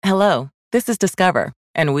Hello, this is Discover,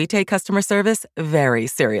 and we take customer service very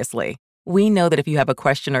seriously. We know that if you have a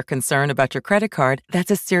question or concern about your credit card,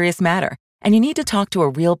 that's a serious matter, and you need to talk to a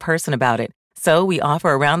real person about it. So we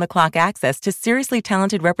offer around-the-clock access to seriously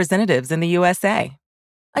talented representatives in the USA.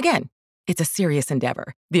 Again, it's a serious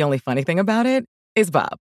endeavor. The only funny thing about it is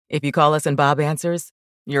Bob. If you call us and Bob answers,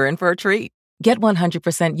 you're in for a treat. Get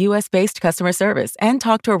 100% US-based customer service and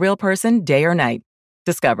talk to a real person day or night.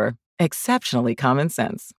 Discover. Exceptionally common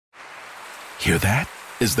sense. Hear that?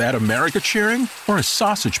 Is that America cheering or a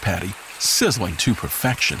sausage patty sizzling to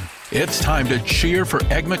perfection? It's time to cheer for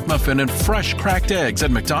Egg McMuffin and fresh cracked eggs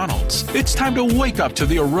at McDonald's. It's time to wake up to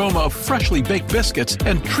the aroma of freshly baked biscuits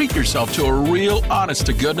and treat yourself to a real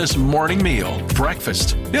honest-to-goodness morning meal.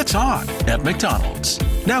 Breakfast, it's on at McDonald's.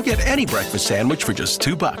 Now get any breakfast sandwich for just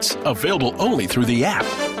 $2. Available only through the app.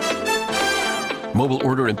 Mobile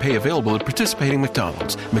order and pay available at participating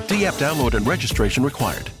McDonald's. McD app download and registration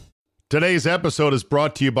required. Today's episode is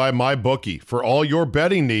brought to you by MyBookie. For all your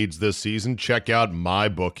betting needs this season, check out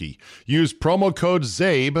MyBookie. Use promo code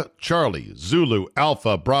ZABE, Charlie, Zulu,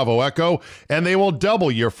 Alpha, Bravo, Echo, and they will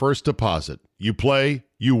double your first deposit. You play,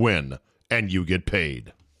 you win, and you get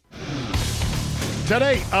paid.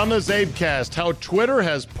 Today on the CzabeCast, how Twitter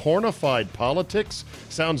has pornified politics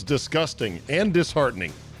sounds disgusting and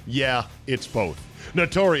disheartening. Yeah, it's both.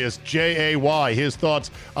 Notorious J.A.Y., his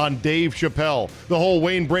thoughts on Dave Chappelle, the whole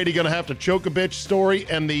Wayne Brady gonna have to choke a bitch story,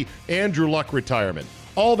 and the Andrew Luck retirement.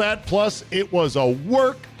 All that plus it was a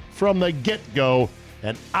work from the get-go,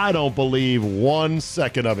 and I don't believe 1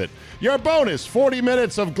 second of it. Your bonus 40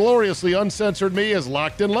 minutes of gloriously uncensored me is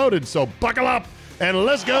locked and loaded, so buckle up and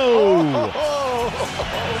let's go!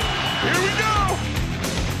 Here we go!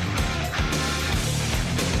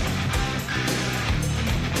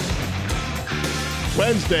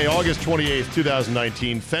 Wednesday, August 28th,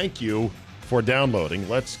 2019. Thank you for downloading.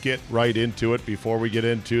 Let's get right into it before we get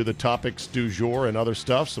into the topics du jour and other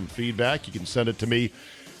stuff. Some feedback. You can send it to me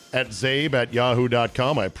at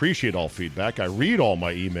zabe@yahoo.com. I appreciate all feedback. I read all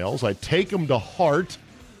my emails. I take them to heart,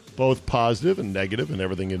 both positive and negative and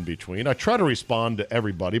everything in between. I try to respond to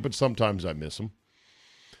everybody, but sometimes I miss them.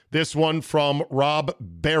 This one from Rob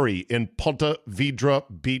Berry in Ponte Vedra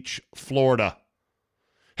Beach, Florida.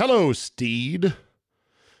 Hello, Steed.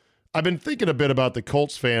 I've been thinking a bit about the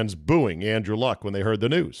Colts fans booing Andrew Luck when they heard the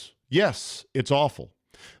news. Yes, it's awful.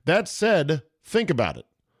 That said, think about it.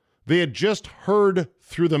 They had just heard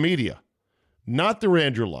through the media, not through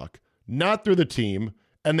Andrew Luck, not through the team,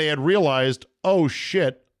 and they had realized, oh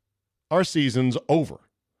shit, our season's over.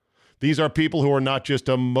 These are people who are not just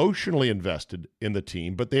emotionally invested in the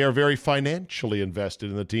team, but they are very financially invested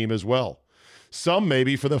in the team as well. Some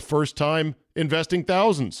maybe for the first time investing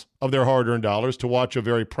thousands of their hard-earned dollars to watch a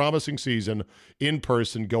very promising season in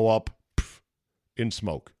person go up in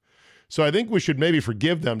smoke. So I think we should maybe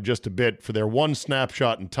forgive them just a bit for their one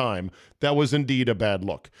snapshot in time that was indeed a bad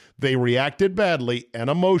look. They reacted badly and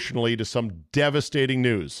emotionally to some devastating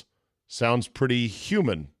news. Sounds pretty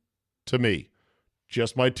human to me.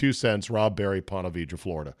 Just my 2 cents, Rob Berry, Ponte Vedra,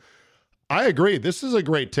 Florida. I agree. This is a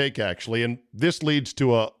great take, actually, and this leads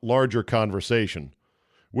to a larger conversation,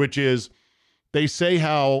 which is they say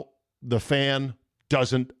how the fan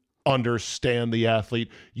doesn't understand the athlete.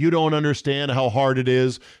 You don't understand how hard it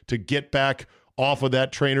is to get back off of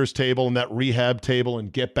that trainer's table and that rehab table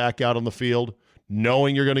and get back out on the field,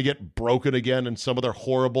 knowing you're going to get broken again in some other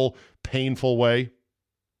horrible, painful way.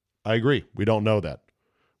 I agree. We don't know that.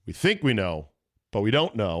 We think we know, but we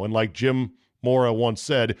don't know. And like Jim Mora once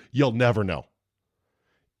said, you'll never know.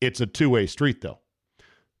 It's a two-way street, though.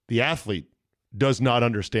 The athlete does not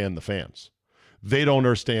understand the fans. They don't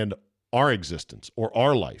understand our existence or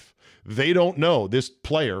our life. They don't know this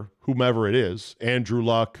player, whomever it is, Andrew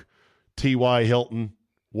Luck, T.Y. Hilton,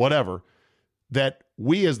 whatever, that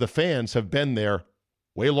we as the fans have been there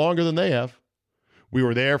way longer than they have. We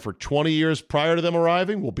were there for 20 years prior to them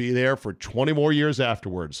arriving. We'll be there for 20 more years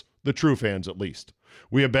afterwards, the true fans at least.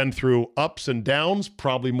 We have been through ups and downs,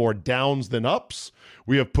 probably more downs than ups.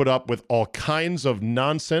 We have put up with all kinds of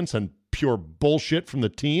nonsense and pure bullshit from the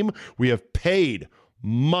team. We have paid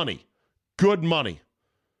money, good money,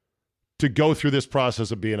 to go through this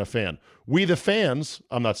process of being a fan. We, the fans,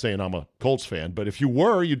 I'm not saying I'm a Colts fan, but if you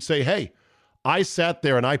were, you'd say, hey, I sat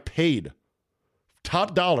there and I paid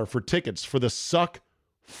top dollar for tickets for the suck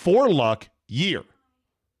for Luck year.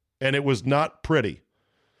 And it was not pretty.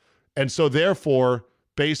 And so therefore,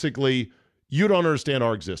 basically, you don't understand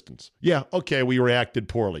our existence. Yeah, okay, we reacted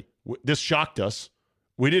poorly. This shocked us.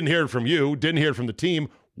 We didn't hear it from you, didn't hear it from the team.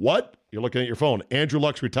 What? You're looking at your phone. Andrew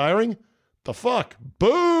Luck's retiring? The fuck?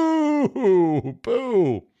 Boo!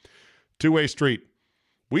 Boo! Two-way street.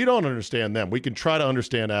 We don't understand them. We can try to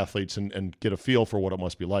understand athletes and get a feel for what it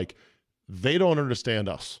must be like. They don't understand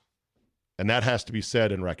us. And that has to be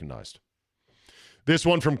said and recognized. This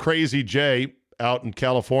one from Crazy Jay out in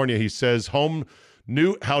California. He says, how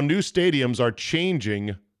new stadiums are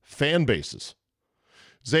changing fan bases.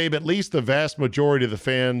 Zabe, at least the vast majority of the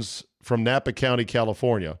fans from Napa County,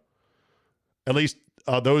 California, at least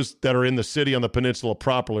those that are in the city on the peninsula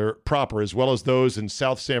proper, as well as those in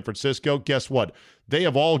South San Francisco, guess what? They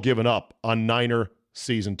have all given up on Niner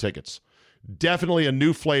season tickets. Definitely a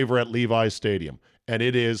new flavor at Levi's Stadium, and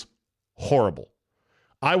it is horrible.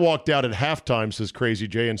 I walked out at halftime, says Crazy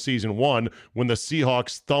Jay, in season 1 when the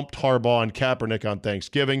Seahawks thumped Harbaugh and Kaepernick on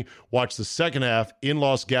Thanksgiving, watched the second half in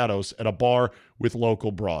Los Gatos at a bar with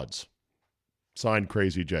local broads. Signed,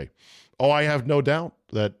 Crazy Jay. Oh, I have no doubt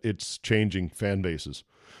that it's changing fan bases.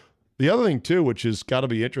 The other thing, too, which has got to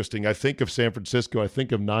be interesting, I think of San Francisco, I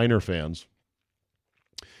think of Niner fans,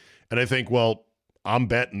 and I think, well, I'm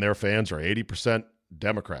betting their fans are 80%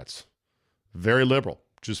 Democrats. Very liberal,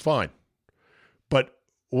 which is fine. But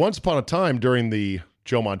once upon a time during the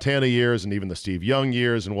Joe Montana years and even the Steve Young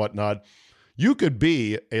years and whatnot, you could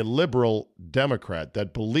be a liberal Democrat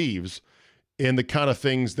that believes in the kind of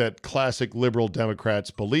things that classic liberal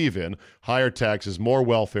Democrats believe in: higher taxes, more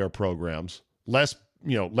welfare programs, less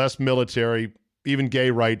military, even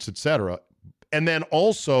gay rights, etc. And then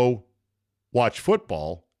also watch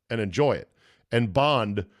football and enjoy it and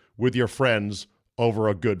bond with your friends over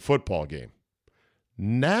a good football game.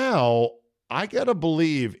 Now, I got to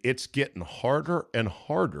believe it's getting harder and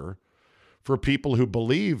harder for people who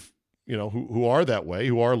believe, who are that way,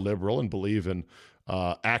 who are liberal and believe in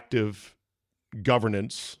active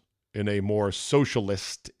governance in a more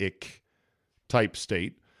socialistic type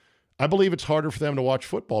state. I believe it's harder for them to watch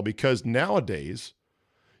football because nowadays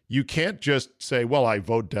you can't just say, well, I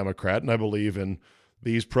vote Democrat and I believe in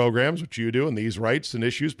these programs, which you do, and these rights and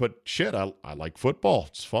issues, but shit, I like football.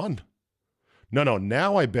 It's fun. No,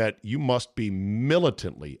 now I bet you must be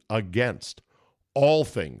militantly against all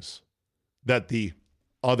things that the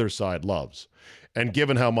other side loves. And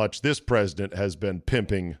given how much this president has been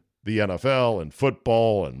pimping the NFL and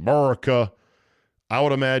football and America, I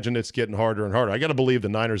would imagine it's getting harder and harder. I got to believe the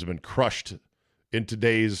Niners have been crushed in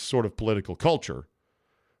today's sort of political culture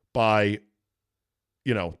by,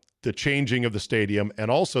 the changing of the stadium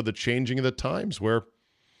and also the changing of the times where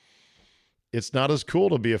it's not as cool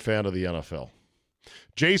to be a fan of the NFL.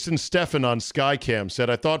 Jason Steffen on Skycam said,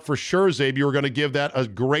 I thought for sure, Zabe, you were going to give that a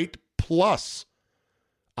great plus.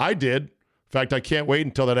 I did. In fact, I can't wait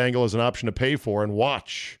until that angle is an option to pay for and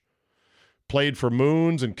watch. Played for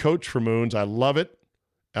Moons and coached for Moons. I love it.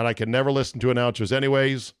 And I can never listen to announcers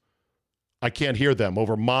anyways. I can't hear them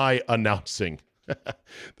over my announcing.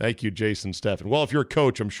 Thank you, Jason Steffen. Well, if you're a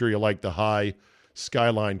coach, I'm sure you like the high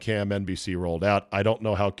Skyline cam NBC rolled out. I don't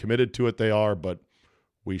know how committed to it they are, but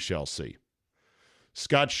we shall see.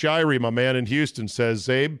 Scott Shirey, my man in Houston, says,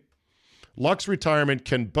 Zabe, Luck's retirement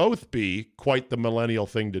can both be quite the millennial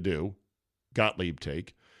thing to do, Gottlieb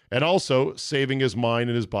take, and also saving his mind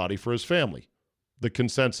and his body for his family, the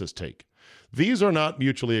consensus take. These are not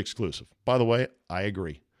mutually exclusive. By the way, I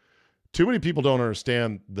agree. Too many people don't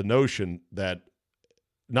understand the notion that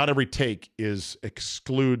not every take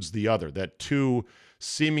excludes the other, that two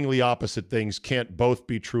seemingly opposite things can't both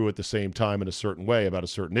be true at the same time in a certain way about a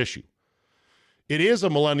certain issue. It is a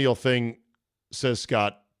millennial thing, says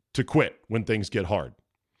Scott, to quit when things get hard.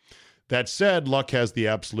 That said, Luck has the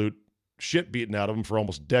absolute shit beaten out of him for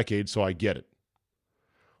almost decades, so I get it.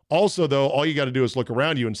 Also, though, all you got to do is look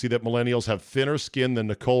around you and see that millennials have thinner skin than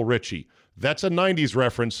Nicole Richie. That's a 90s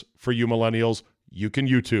reference for you millennials. You can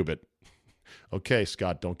YouTube it. Okay,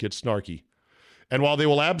 Scott, don't get snarky. And while they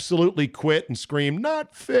will absolutely quit and scream,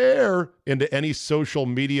 not fair, into any social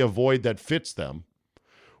media void that fits them,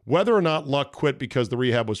 whether or not Luck quit because the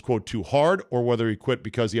rehab was, quote, too hard, or whether he quit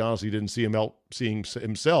because he honestly didn't see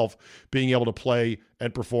himself being able to play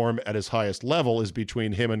and perform at his highest level, is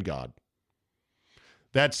between him and God.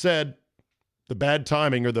 That said, the bad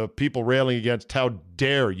timing or the people railing against how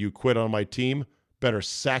dare you quit on my team better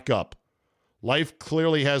sack up. Life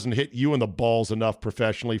clearly hasn't hit you in the balls enough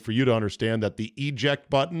professionally for you to understand that the eject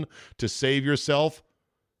button to save yourself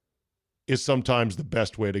is sometimes the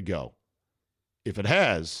best way to go. If it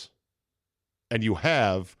has, and you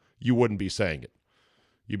have, you wouldn't be saying it.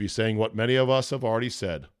 You'd be saying what many of us have already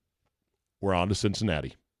said. We're on to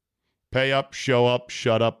Cincinnati. Pay up, show up,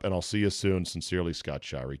 shut up, and I'll see you soon. Sincerely, Scott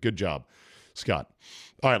Shirey. Good job, Scott.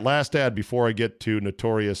 All right, last ad before I get to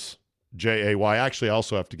Notorious J.A.Y. Actually, I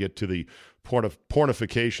also have to get to the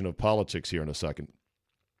pornification of politics here in a second.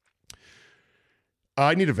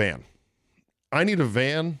 I need a van. I need a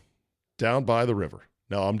van down by the river.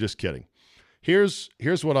 No, I'm just kidding. Here's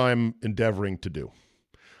what I'm endeavoring to do.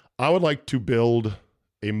 I would like to build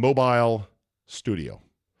a mobile studio.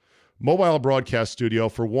 Mobile broadcast studio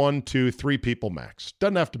for 1, 2, 3 people max.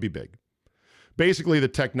 Doesn't have to be big. Basically, the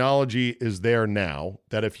technology is there now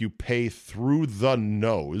that if you pay through the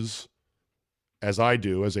nose, as I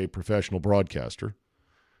do as a professional broadcaster,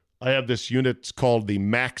 I have this unit. It's called the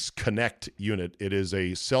Max Connect unit. It is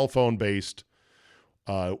a cell phone-based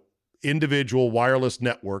individual wireless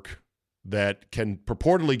network that can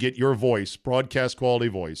purportedly get your voice, broadcast quality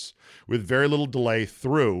voice, with very little delay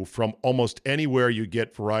through from almost anywhere you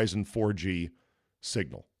get Verizon 4G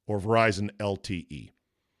signal or Verizon LTE.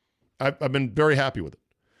 I've been very happy with it.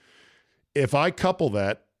 If I couple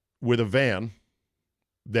that with a van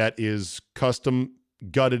that is custom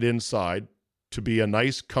gutted inside to be a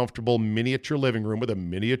nice, comfortable miniature living room with a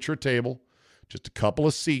miniature table, just a couple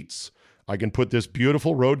of seats, I can put this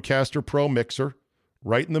beautiful Rodecaster Pro mixer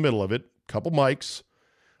right in the middle of it, couple mics.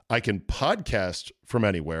 I can podcast from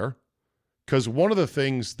anywhere because one of the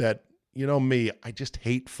things that, you know me, I just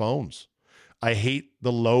hate phones. I hate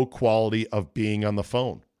the low quality of being on the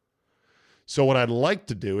phone. So what I'd like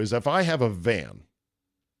to do is if I have a van,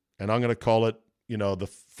 and I'm going to call it, the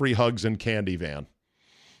Free Hugs and Candy van,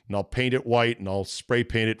 and I'll paint it white and I'll spray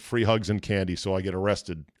paint it Free Hugs and Candy so I get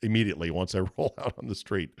arrested immediately once I roll out on the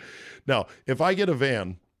street. Now, if I get a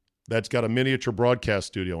van that's got a miniature broadcast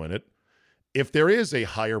studio in it, if there is a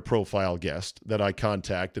higher profile guest that I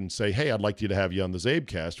contact and say, hey, I'd like you to have you on the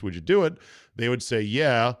CzabeCast, would you do it? They would say,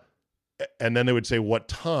 yeah. And then they would say, what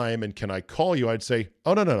time? And can I call you? I'd say,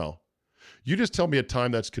 oh, no. You just tell me a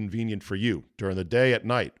time that's convenient for you during the day, at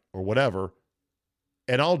night, or whatever,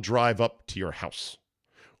 and I'll drive up to your house.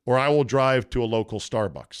 Or I will drive to a local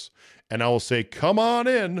Starbucks, and I will say, come on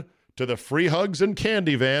in to the Free Hugs and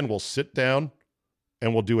Candy van. We'll sit down,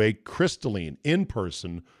 and we'll do a crystalline,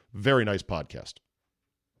 in-person, very nice podcast.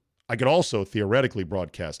 I could also theoretically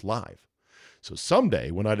broadcast live. So someday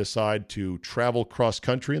when I decide to travel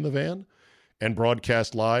cross-country in the van and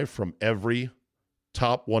broadcast live from every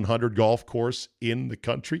top 100 golf course in the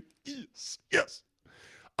country, yes,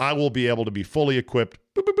 I will be able to be fully equipped,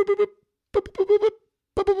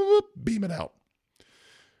 beam it out.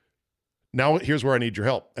 Now, here's where I need your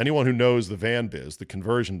help. Anyone who knows the van biz, the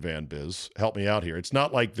conversion van biz, help me out here. It's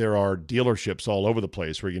not like there are dealerships all over the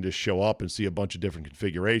place where you can just show up and see a bunch of different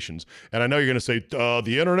configurations. And I know you're going to say,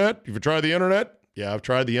 the internet? You've tried the internet? Yeah, I've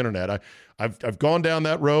tried the internet. I've gone down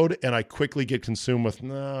that road, and I quickly get consumed with,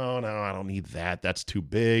 no, I don't need that. That's too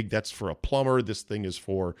big. That's for a plumber. This thing is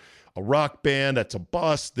for a rock band. That's a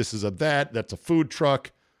bus. This is that's a food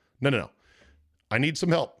truck. No. I need some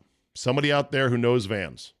help. Somebody out there who knows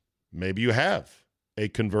vans. Maybe you have a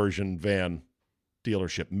conversion van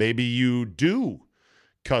dealership. Maybe you do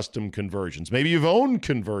custom conversions. Maybe you've owned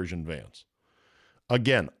conversion vans.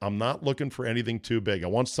 Again, I'm not looking for anything too big. I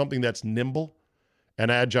want something that's nimble and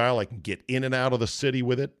agile. I can get in and out of the city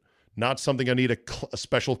with it. Not something I need a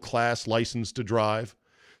special class license to drive.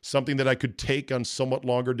 Something that I could take on somewhat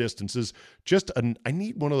longer distances. I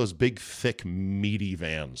need one of those big, thick, meaty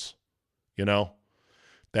vans,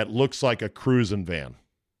 that looks like a cruising van.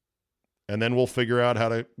 And then we'll figure out how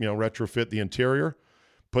to, retrofit the interior,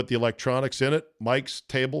 put the electronics in it, mics,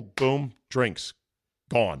 table, boom, drinks,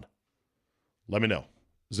 gone. Let me know.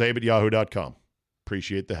 Zabe@yahoo.com.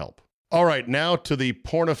 Appreciate the help. All right, now to the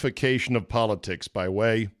pornification of politics by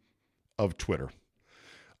way of Twitter.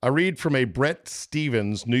 I read from a Bret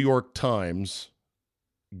Stephens New York Times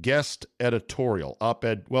guest editorial,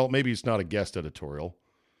 op-ed. Well, maybe it's not a guest editorial,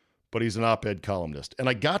 but he's an op-ed columnist. And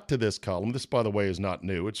I got to this column. This, by the way, is not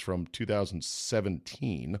new. It's from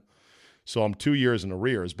 2017. So I'm 2 years in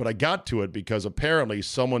arrears. But I got to it because apparently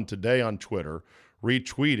someone today on Twitter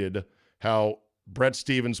retweeted how Bret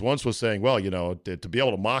Stephens once was saying, well, to be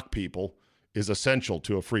able to mock people is essential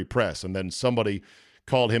to a free press. And then somebody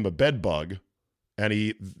called him a bedbug. And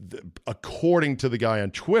he, according to the guy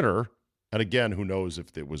on Twitter, and again, who knows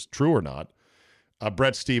if it was true or not,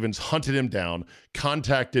 Bret Stephens hunted him down,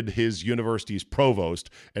 contacted his university's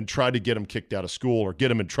provost, and tried to get him kicked out of school or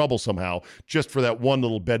get him in trouble somehow just for that one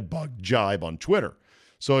little bedbug jibe on Twitter.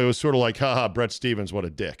 So it was sort of like, haha, Bret Stephens, what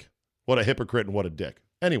a dick. What a hypocrite and what a dick.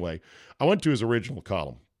 Anyway, I went to his original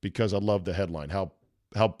column because I love the headline, how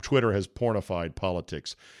Twitter has pornified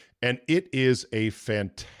politics. And it is a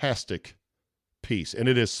fantastic piece, and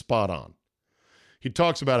it is spot on. He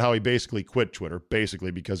talks about how he basically quit Twitter,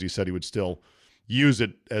 basically because he said he would still use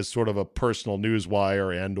it as sort of a personal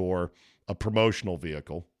newswire and or a promotional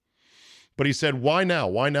vehicle. But he said, why now?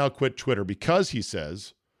 Why now quit Twitter? Because, he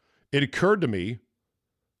says, it occurred to me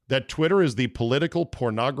that Twitter is the political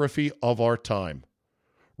pornography of our time.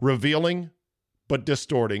 Revealing but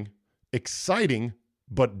distorting, exciting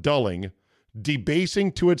but dulling,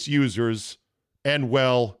 debasing to its users, and,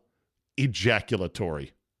 well,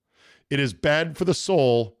 ejaculatory. It is bad for the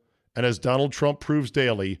soul, and as Donald Trump proves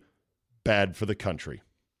daily, bad for the country.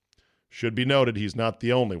 Should be noted he's not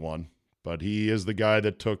the only one, but he is the guy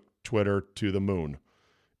that took Twitter to the moon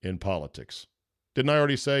in politics. Didn't I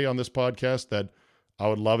already say on this podcast that I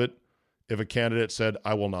would love it if a candidate said,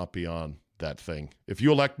 I will not be on that thing. If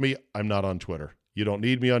you elect me, I'm not on Twitter. You don't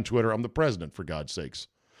need me on Twitter. I'm the president, for God's sakes.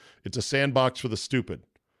 It's a sandbox for the stupid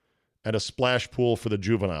and a splash pool for the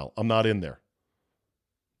juvenile. I'm not in there.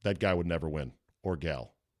 That guy would never win, or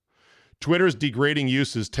gal. Twitter's degrading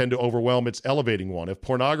uses tend to overwhelm its elevating one. If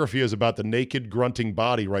pornography is about the naked, grunting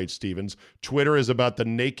body, writes Stevens, Twitter is about the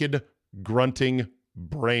naked, grunting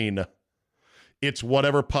brain. It's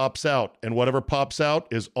whatever pops out, and whatever pops out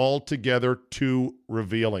is altogether too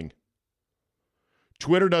revealing.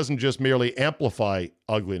 Twitter doesn't just merely amplify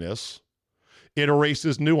ugliness. It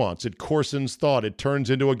erases nuance. It coarsens thought. It turns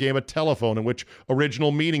into a game of telephone in which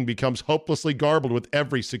original meaning becomes hopelessly garbled with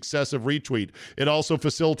every successive retweet. It also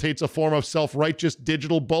facilitates a form of self-righteous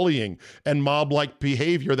digital bullying and mob-like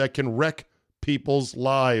behavior that can wreck people's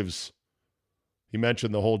lives. He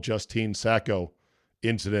mentioned the whole Justine Sacco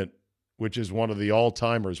incident, which is one of the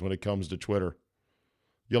all-timers when it comes to Twitter.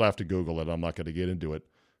 You'll have to Google it. I'm not going to get into it.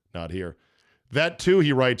 Not here. That, too,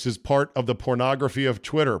 he writes, is part of the pornography of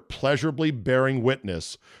Twitter, pleasurably bearing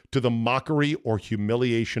witness to the mockery or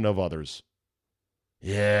humiliation of others.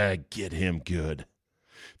 Yeah, get him good.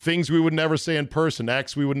 Things we would never say in person,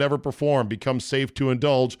 acts we would never perform, become safe to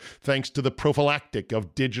indulge thanks to the prophylactic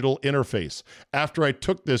of digital interface. After I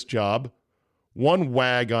took this job, one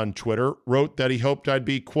wag on Twitter wrote that he hoped I'd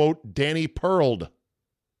be, quote, Danny Pearled.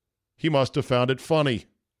 He must have found it funny.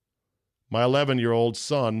 My 11-year-old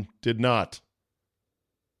son did not.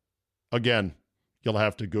 Again, you'll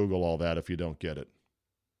have to Google all that if you don't get it.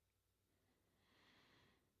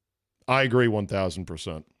 I agree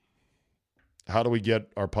 1,000%. How do we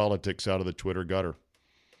get our politics out of the Twitter gutter?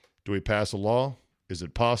 Do we pass a law? Is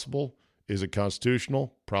it possible? Is it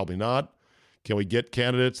constitutional? Probably not. Can we get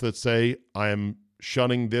candidates that say, I am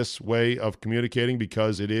shunning this way of communicating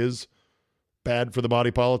because it is bad for the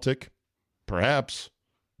body politic? Perhaps.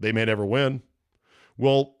 They may never win.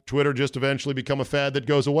 Will Twitter just eventually become a fad that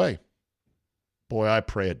goes away? Boy, I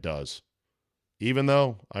pray it does. Even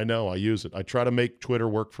though I know I use it. I try to make Twitter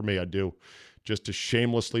work for me. I do. Just to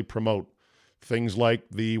shamelessly promote things like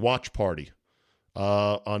the watch party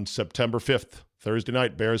on September 5th, Thursday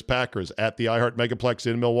night, Bears-Packers at the iHeart Megaplex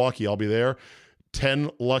in Milwaukee. I'll be there.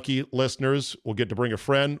 10 lucky listeners will get to bring a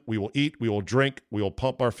friend. We will eat. We will drink. We will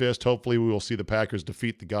pump our fist. Hopefully, we will see the Packers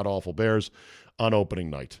defeat the god-awful Bears on opening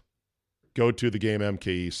night. Go to the Game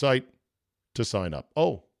MKE site to sign up.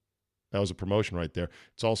 Oh, that was a promotion right there.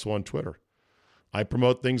 It's also on Twitter. I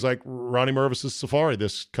promote things like Ronnie Mervis's Safari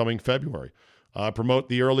this coming February. I promote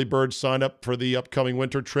the early bird sign up for the upcoming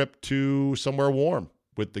winter trip to somewhere warm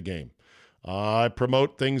with the game. I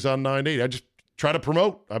promote things on 980. I just try to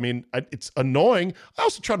promote. I mean, it's annoying. I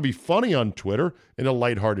also try to be funny on Twitter in a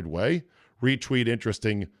lighthearted way. Retweet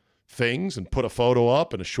interesting things and put a photo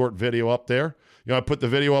up and a short video up there. You know, I put the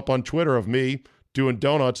video up on Twitter of me doing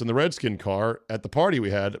donuts in the Redskin car at the party we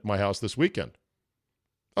had at my house this weekend.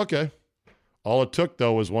 Okay. All it took,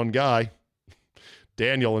 though, was one guy,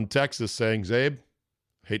 Daniel in Texas, saying, Zabe,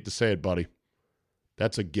 hate to say it, buddy,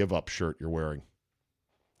 that's a give-up shirt you're wearing.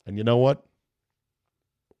 And you know what?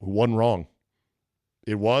 We wasn't wrong.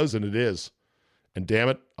 It was and it is. And damn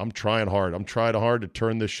it, I'm trying hard. I'm trying hard to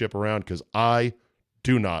turn this ship around because I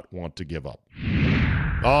do not want to give up.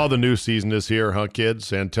 Oh, the new season is here, huh,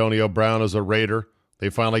 kids? Antonio Brown is a Raider.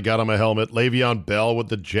 They finally got him a helmet. Le'Veon Bell with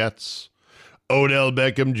the Jets. Odell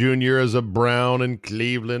Beckham Jr. is a Brown in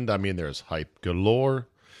Cleveland. I mean, there's hype galore.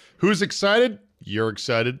 Who's excited? You're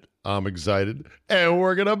excited. I'm excited. And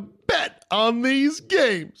we're going to bet on these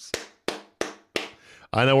games.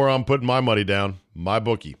 I know where I'm putting my money down.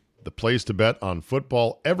 MyBookie, the place to bet on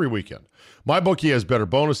football every weekend. MyBookie has better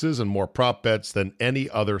bonuses and more prop bets than any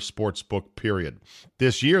other sports book, period.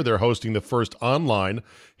 This year, they're hosting the first online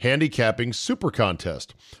handicapping super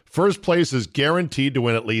contest. First place is guaranteed to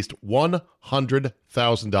win at least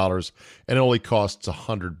 $100,000, and it only costs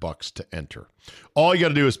 $100 to enter. All you got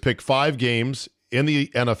to do is pick 5 games in the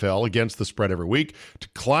NFL against the spread every week to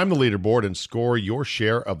climb the leaderboard and score your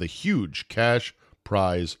share of the huge cash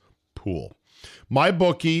prize pool.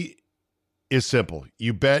 MyBookie is simple.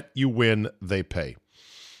 You bet, you win, they pay.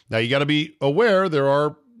 Now, you got to be aware there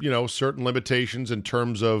are certain limitations in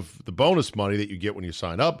terms of the bonus money that you get when you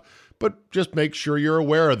sign up, but just make sure you're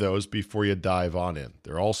aware of those before you dive on in.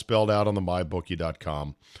 They're all spelled out on the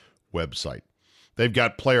mybookie.com website. They've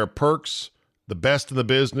got player perks, the best in the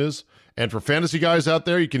business. And for fantasy guys out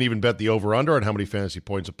there, you can even bet the over-under on how many fantasy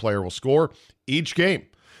points a player will score each game.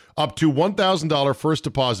 Up to $1,000 first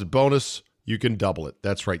deposit bonus, you can double it.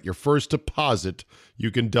 That's right. Your first deposit,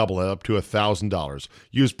 you can double it up to $1,000.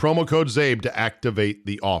 Use promo code ZABE to activate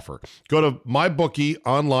the offer. Go to MyBookie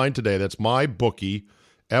online today. That's MyBookie,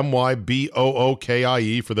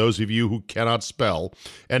 MyBookie, for those of you who cannot spell.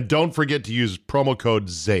 And don't forget to use promo code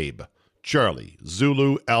ZABE. Charlie,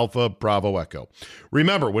 Zulu, Alpha, Bravo, Echo.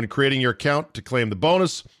 Remember, when creating your account, to claim the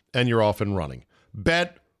bonus, and you're off and running.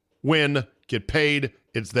 Bet, win, get paid.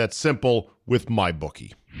 It's that simple with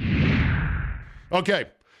MyBookie. Okay,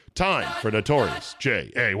 time for Notorious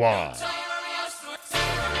J.A.Y.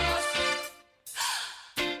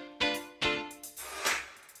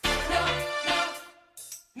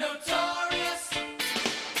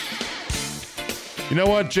 You know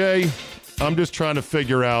what, Jay? I'm just trying to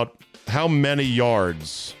figure out how many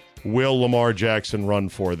yards will Lamar Jackson run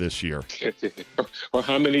for this year? Or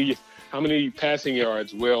how many passing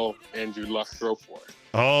yards will Andrew Luck throw for?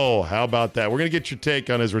 Oh, how about that? We're going to get your take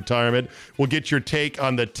on his retirement. We'll get your take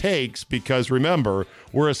on the takes because, remember,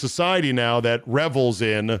 we're a society now that revels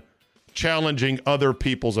in challenging other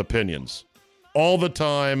people's opinions. All the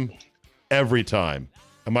time, every time.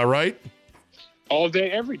 Am I right? All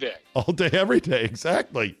day, every day. All day, every day.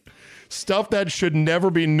 Exactly. Stuff that should never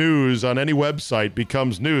be news on any website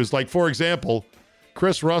becomes news. Like, for example,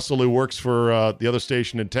 Chris Russell, who works for the other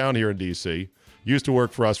station in town here in D.C., used to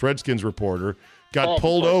work for us, Redskins reporter, got Horrible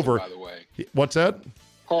pulled person, over. by the way. What's that?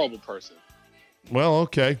 Horrible person. Well,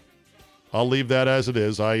 okay. I'll leave that as it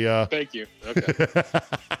is. Thank you. Okay.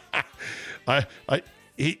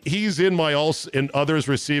 He's in my in others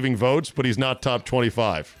receiving votes, but he's not top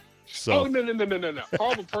 25. So. Oh, no.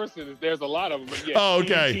 Horrible person is, there's a lot of them. But yeah, oh,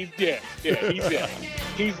 okay.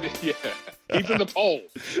 He's in the poll.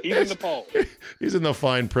 He's in the poll. He's in the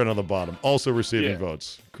fine print on the bottom. Also receiving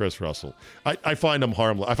votes, Chris Russell. I find him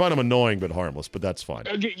harmless. I find him annoying but harmless, but that's fine.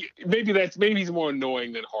 Maybe he's more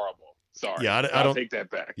annoying than horrible. Sorry. Yeah, I don't take that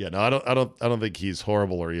back. Yeah, no, I don't think he's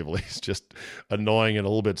horrible or evil. He's just annoying and a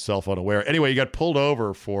little bit self-unaware. Anyway, he got pulled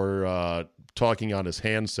over for talking on his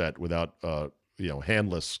handset without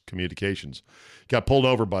handless communications. Got pulled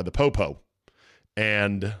over by the popo,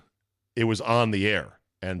 and it was on the air.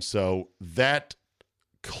 And so that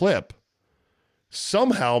clip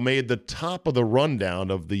somehow made the top of the rundown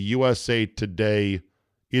of the USA Today,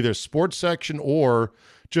 either sports section or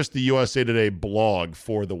just the USA Today blog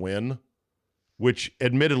for the win, which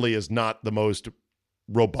admittedly is not the most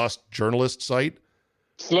robust journalist site.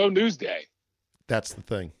 Slow news day. That's the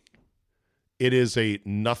thing. It is a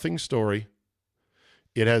nothing story.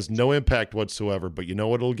 It has no impact whatsoever, but you know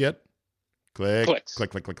what it'll get? Clicks.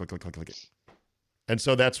 Click. And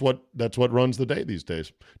so that's what runs the day these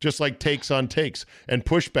days. Just like takes on takes and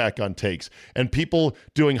pushback on takes and people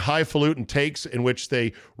doing highfalutin takes in which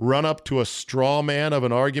they run up to a straw man of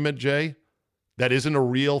an argument, Jay, that isn't a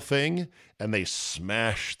real thing, and they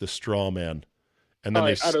smash the straw man. And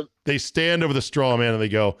then they stand over the straw man and they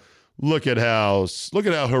go, Look at how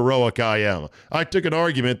heroic I am. I took an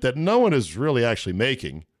argument that no one is really actually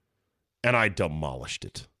making, and I demolished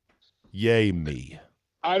it. Yay me.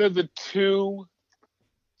 Out of the two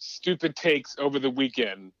stupid takes over the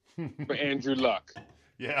weekend for Andrew Luck,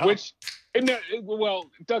 Doug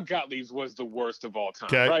Gottlieb's was the worst of all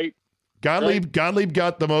time, right? Gottlieb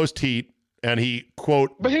got the most heat, and he,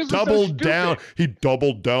 quote, doubled down. He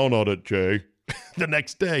doubled down on it, Jay, the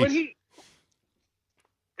next day.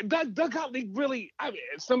 But Doug Gottlieb really,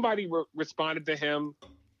 somebody responded to him,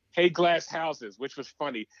 hey, glass houses, which was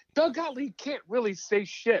funny. Doug Gottlieb can't really say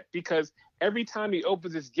shit because every time he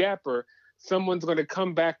opens his gapper, someone's going to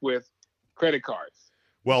come back with credit cards.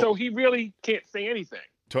 Well, so he really can't say anything.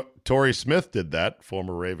 Torrey Smith did that,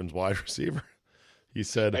 former Ravens wide receiver. He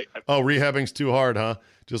said, rehabbing's too hard, huh?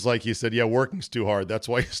 Just like he said, working's too hard. That's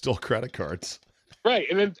why you stole credit cards. Right.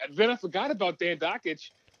 And then I forgot about Dan Dockich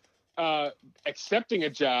accepting a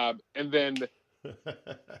job and then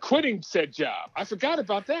quitting said job. I forgot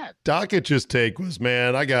about that. Dockich's take was,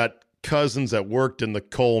 man, I got cousins that worked in the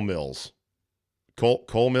coal mills.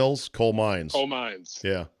 Coal mines. Coal mines.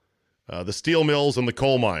 Yeah. The steel mills and the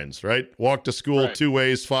coal mines, right? Walk to school 2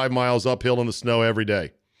 ways, 5 miles uphill in the snow every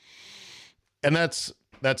day. And that's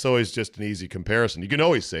always just an easy comparison. You can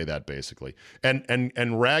always say that, basically. And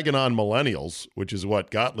ragging on millennials, which is what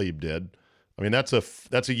Gottlieb did, I mean, that's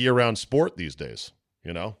a year-round sport these days,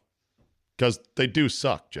 you know? Because they do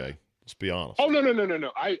suck, Jay. Let's be honest. Oh,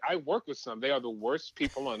 no. I work with some. They are the worst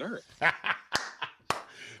people on earth.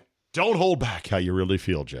 Don't hold back how you really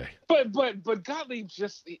feel, Jay. But Gottlieb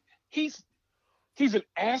he's an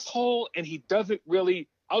asshole, and he doesn't really,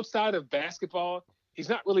 outside of basketball, he's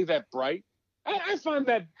not really that bright. I find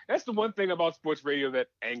that's the one thing about sports radio that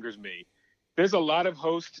angers me. There's a lot of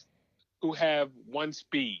hosts who have one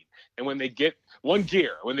speed, and when they get one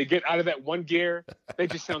gear, when they get out of that one gear, they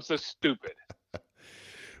just sound so stupid.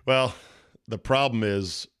 Well, the problem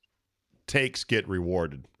is takes get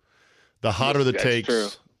rewarded. The hotter the takes, true.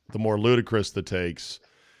 The more ludicrous the takes,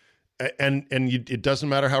 and it doesn't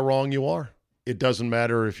matter how wrong you are. It doesn't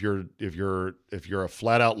matter if you're a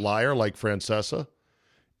flat out liar like Francesa.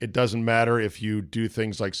 It doesn't matter if you do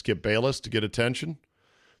things like Skip Bayless to get attention.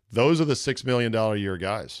 Those are the $6 million a year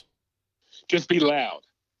guys. Just be loud.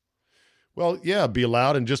 Well, yeah, be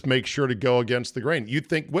loud and just make sure to go against the grain. You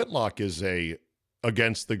think Whitlock is a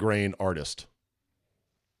against the grain artist?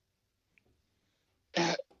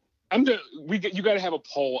 You got to have a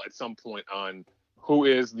poll at some point on who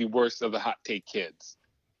is the worst of the hot take kids.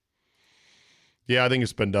 Yeah, I think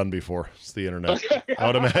it's been done before. It's the internet. Okay. I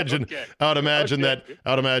would imagine. Okay. I would imagine Okay. that.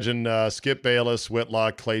 I would imagine Skip Bayless,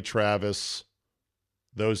 Whitlock, Clay Travis,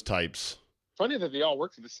 those types. Funny that they all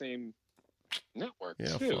work for the same network too.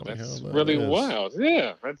 Funny That's how that really is. wild.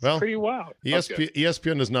 Yeah, that's pretty wild.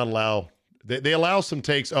 ESPN does not allow. They allow some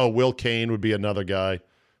takes. Oh, Will Kane would be another guy,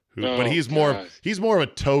 but he's more of a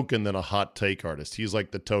token than a hot take artist. He's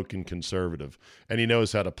like the token conservative, and he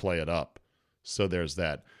knows how to play it up. So there's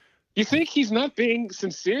that. You think he's not being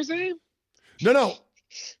sincere, Zane? No.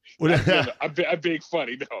 I'm being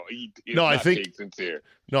funny. No, he's not being sincere.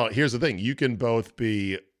 No, here's the thing. You can both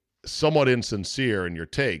be somewhat insincere in your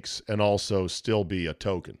takes and also still be a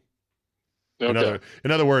token. Okay.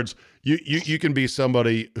 In other words, you can be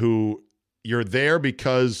somebody who you're there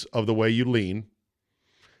because of the way you lean,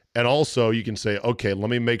 and also you can say, okay, let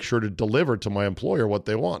me make sure to deliver to my employer what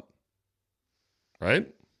they want. Right?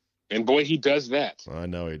 And boy, he does that. I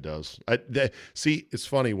know he does. See, it's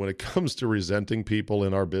funny when it comes to resenting people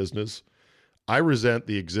in our business. I resent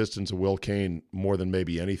the existence of Will Kane more than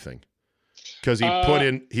maybe anything, because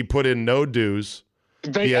he put in no dues.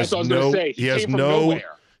 He has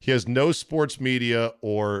no sports media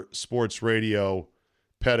or sports radio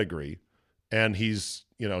pedigree, and he's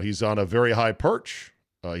on a very high perch.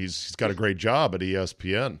 He's got a great job at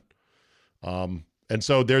ESPN. And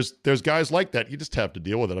so there's guys like that. You just have to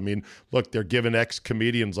deal with it. I mean, look, they're giving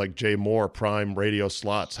ex-comedians like Jay Moore prime radio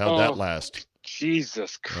slots. How'd that last?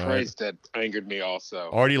 Jesus Christ, that angered me also.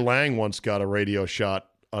 Artie Lang once got a radio shot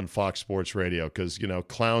on Fox Sports Radio because,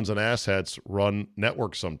 clowns and asshats run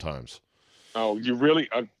networks sometimes. Oh, you really?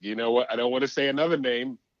 You know what? I don't want to say another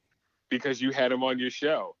name because you had him on your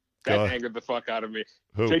show. That angered the fuck out of me.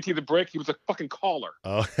 Who? JT the Brick, he was a fucking caller.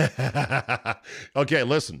 Oh. Okay,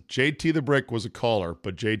 listen. JT the Brick was a caller,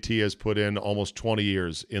 but JT has put in almost 20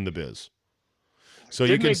 years in the biz. So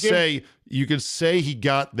you can say he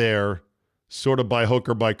got there sort of by hook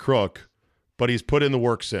or by crook, but he's put in the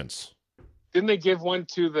work since. Didn't they give one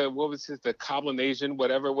to the Coblinasian,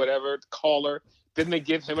 whatever caller? Didn't they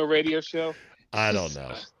give him a radio show? I don't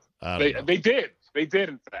know. They did. They did,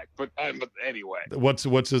 in fact. But anyway.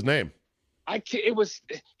 What's his name?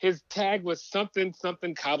 His tag was something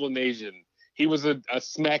Coblinasian. He was a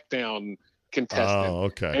SmackDown contestant. Oh,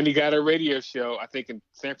 okay. And he got a radio show, I think, in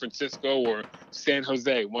San Francisco or San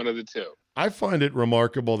Jose, one of the two. I find it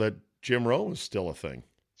remarkable that Jim Rome is still a thing.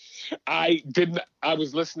 I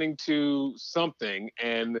was listening to something,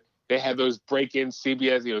 and they had those break-in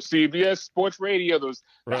CBS Sports Radio, those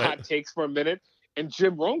hot takes for a minute. And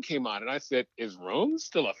Jim Rome came on, and I said, "Is Rome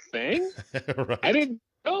still a thing?" Right. I didn't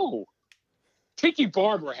know. Tiki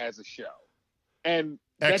Barber has a show, and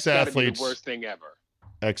that's got to be the worst thing ever.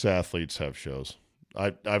 Ex-athletes have shows.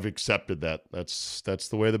 I've accepted that. That's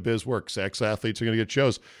the way the biz works. Ex-athletes are going to get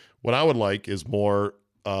shows. What I would like is more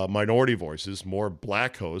minority voices, more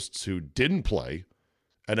black hosts who didn't play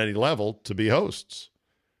at any level to be hosts.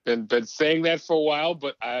 Been saying that for a while,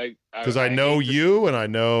 but because I know you and I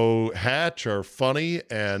know Hatch are funny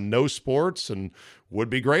and know sports and would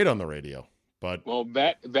be great on the radio. But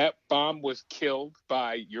that bomb was killed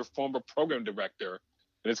by your former program director,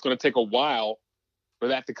 and it's going to take a while for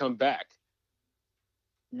that to come back.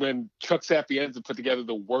 When Chuck Sapienza put together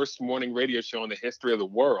the worst morning radio show in the history of the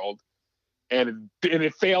world, and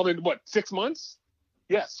it failed in 6 months?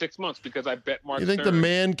 Yeah, 6 months, because I bet Mark. You think the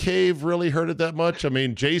man cave really hurt it that much? I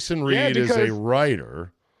mean, Jason Reed is a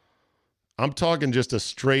writer. I'm talking just a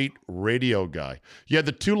straight radio guy. You had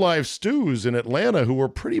the Two Live Stews in Atlanta who were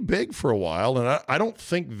pretty big for a while, and I don't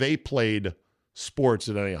think they played sports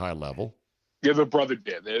at any high level. The other brother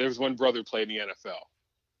did. There was one brother who played in the NFL.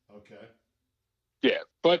 Okay. Yeah,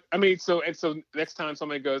 but I mean, so next time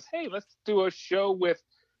somebody goes, "Hey, let's do a show with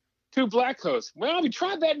two black hosts." Well, we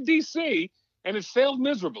tried that in DC, and it failed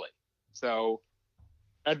miserably. So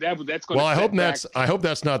that's going to. Well, I hope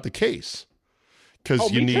that's not the case,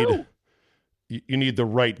 because you need the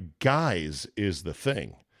right guys is the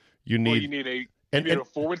thing. You need a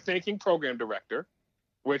forward-thinking program director,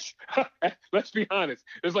 which let's be honest,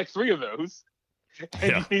 there's like 3 of those,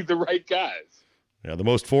 and you need the right guys. Yeah, the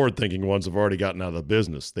most forward-thinking ones have already gotten out of the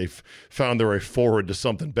business. They've found their way forward to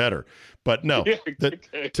something better. But no,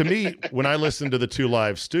 to me, when I listened to the Two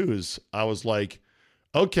Live Stews, I was like,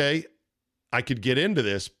 okay, I could get into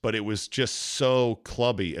this, but it was just so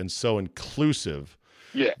clubby and so inclusive.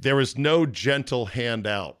 Yeah. There was no gentle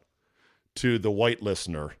handout to the white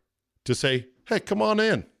listener to say, hey, come on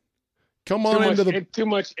in. Come on into the... Too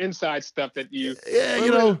much inside stuff that you...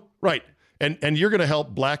 Yeah, right. And you're going to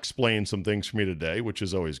help black-splain some things for me today, which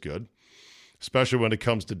is always good, especially when it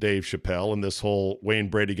comes to Dave Chappelle and this whole Wayne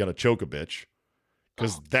Brady gonna choke a bitch,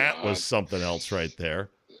 because that was something else right there.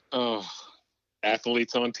 Oh,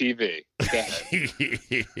 athletes on TV.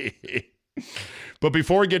 But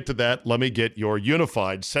before we get to that, let me get your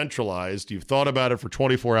unified, centralized, you've thought about it for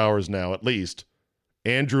 24 hours now at least,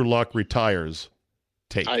 Andrew Luck retires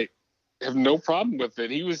take. I have no problem with it.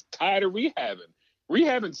 He was tired of rehabbing.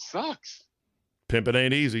 Rehabbing sucks. Pimping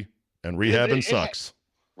ain't easy, and rehabbing sucks.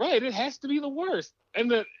 Right, it has to be the worst.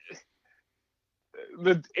 And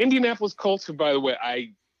the Indianapolis Colts, who, by the way,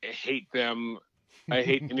 I hate them. I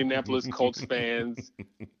hate Indianapolis Colts fans.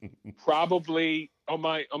 Probably on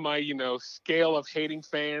my scale of hating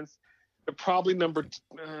fans, they're probably number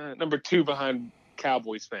 2 behind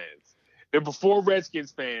Cowboys fans. They're before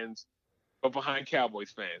Redskins fans, but behind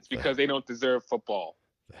Cowboys fans because they don't deserve football.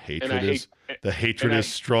 The hatred is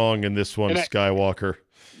strong in this one, Skywalker.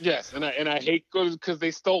 Yes, and I hate because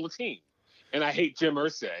they stole the team, and I hate Jim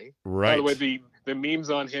Irsay. Right. By the way, the memes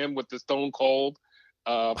on him with the Stone Cold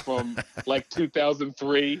from like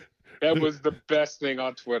 2003, that was the best thing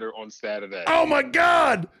on Twitter on Saturday. Oh my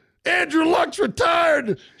God! Andrew Luck's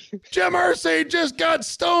retired. Jim Irsay just got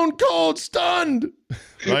Stone Cold stunned.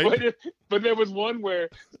 Right. But there was one where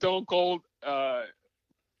Stone Cold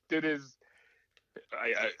did his.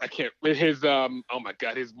 I can't his oh my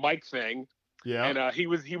God, his mic thing. Yeah. And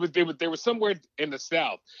they were somewhere in the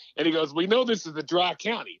South, and he goes, "We know this is a dry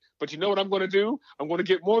county, but you know what I'm going to do? I'm going to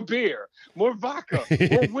get more beer, more vodka,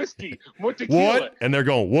 more whiskey, more tequila." What? And they're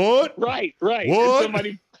going, what? Right. What?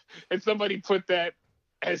 And somebody put that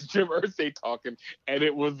as Jim Irsay talking, and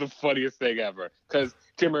it was the funniest thing ever because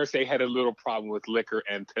Jim Irsay had a little problem with liquor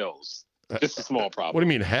and pills, just a small problem. What do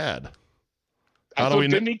you mean had?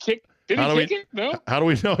 Didn't he kick? Did he kick it? No. How do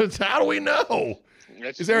we know? How do we know?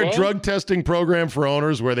 Is there a drug testing program for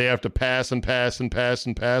owners where they have to pass and pass and pass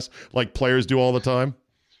and pass like players do all the time?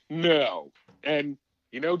 No. And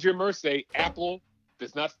Jim Irsay, apple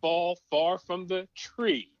does not fall far from the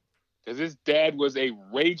tree because his dad was a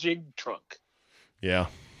raging drunk. Yeah,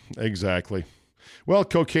 exactly. Well,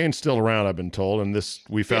 cocaine's still around, I've been told, and this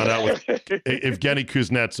we found out with Evgeny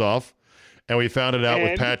Kuznetsov. And we found it out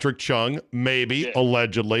with Patrick Chung,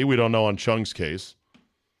 allegedly. We don't know on Chung's case.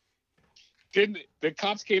 The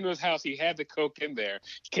cops came to his house. He had the coke in there.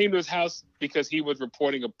 He came to his house because he was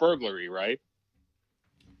reporting a burglary, right?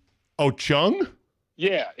 Oh, Chung?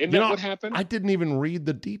 Yeah. Isn't that what happened? I didn't even read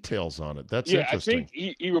the details on it. That's interesting. I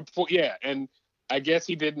think he report. Yeah, and I guess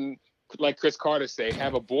he didn't, like Chris Carter say,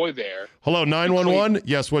 have a boy there. Hello, 911?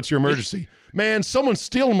 Yes, what's your emergency? Man, someone's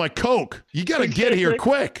stealing my coke. You got to get here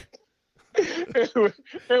quick.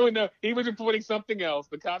 No, he was reporting something else.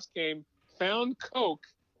 The cops came, found coke,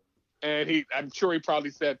 and I'm sure he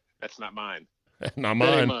probably said, "That's not mine. Not mine.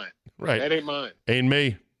 That ain't mine. Right. That ain't mine. Ain't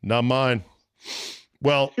me. Not mine."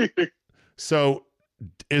 Well, so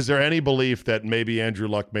is there any belief that maybe Andrew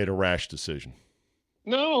Luck made a rash decision?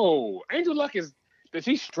 No. Andrew Luck does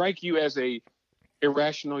he strike you as a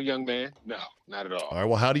irrational young man? No, not at all. All right,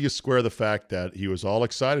 well, how do you square the fact that he was all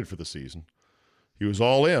excited for the season? He was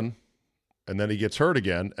all in. And then he gets hurt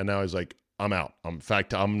again, and now he's like, I'm out. In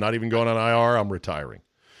fact, I'm not even going on IR. I'm retiring.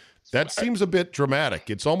 That seems a bit dramatic.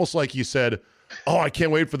 It's almost like he said, oh, I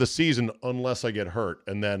can't wait for the season unless I get hurt,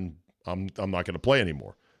 and then I'm not going to play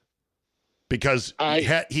anymore. Because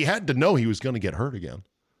he had to know he was going to get hurt again.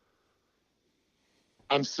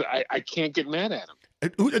 I can't get mad at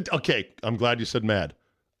him. Okay, I'm glad you said mad.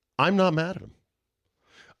 I'm not mad at him.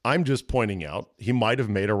 I'm just pointing out he might have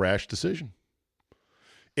made a rash decision.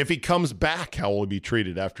 If he comes back, how will he be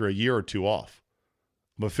treated after a year or two off?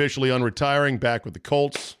 I'm officially unretiring, back with the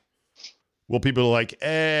Colts. Will people be like,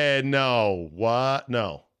 no, what?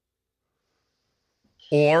 No.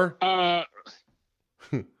 Or? I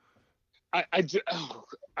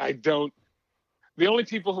don't. The only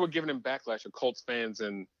people who are giving him backlash are Colts fans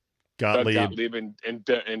and Gottlieb and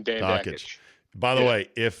Dan Dakich. By the way,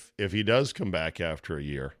 if he does come back after a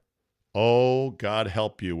year, oh, God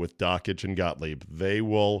help you with Dakich and Gottlieb. They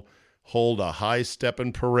will hold a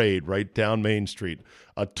high-stepping parade right down Main Street.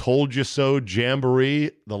 A told-you-so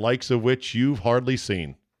jamboree, the likes of which you've hardly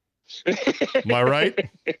seen. Am I right?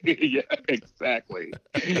 Yeah, exactly.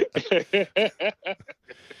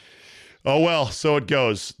 Oh, well, so it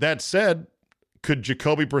goes. That said, could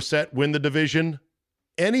Jacoby Brissett win the division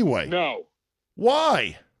anyway? No.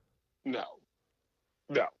 Why? No.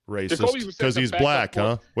 Racist. Because he's black,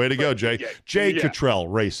 huh? Way to go, Jay. Jay Cottrell,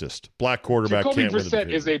 racist. Black quarterback Jacoby can't win the division.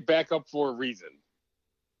 Brissett is a backup for a reason.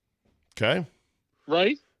 Okay.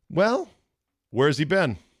 Right? Well, where's he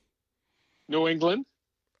been? New England.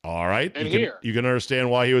 All right. And you can understand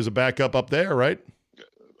why he was a backup up there, right?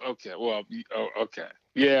 Okay. Well, okay.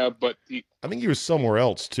 Yeah, but I think he was somewhere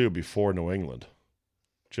else, too, before New England.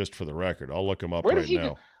 Just for the record. I'll look him up right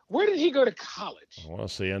now. Where did he go to college? I want to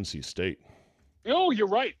say NC State. Oh, you're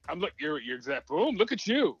right. You're exact. Boom. Look at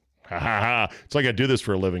you. Ha ha ha. It's like I do this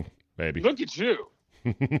for a living, baby. Look at you.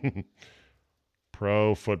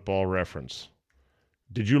 Pro Football Reference.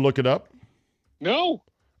 Did you look it up? No.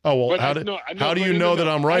 Oh, well, how do you know that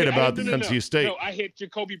I'm right about the NC State? No, I hit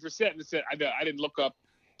Jacoby Brissett and said I didn't look up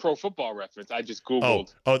Pro Football Reference. I just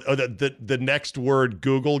Googled. The next word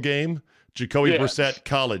Google game? Jacoby Brissett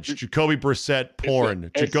college, Jacoby Brissett porn,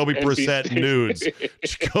 Jacoby Brissett nudes,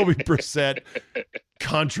 Jacoby Brissett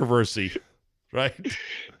controversy, right?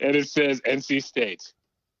 And it says NC State.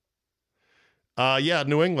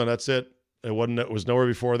 New England. That's it. It was nowhere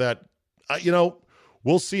before that.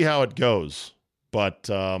 We'll see how it goes, but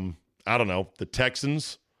I don't know. The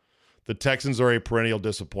Texans are a perennial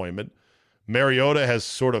disappointment. Mariota has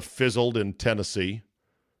sort of fizzled in Tennessee.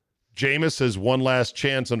 Jameis has one last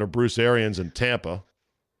chance under Bruce Arians in Tampa.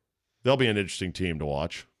 They'll be an interesting team to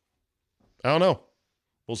watch. I don't know.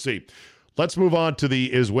 We'll see. Let's move on to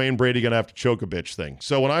the is Wayne Brady going to have to choke a bitch thing.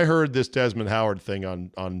 So when I heard this Desmond Howard thing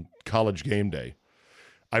on College Game Day,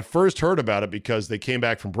 I first heard about it because they came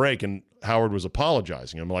back from break and Howard was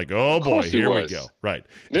apologizing. I'm like, oh boy, here we go. Right.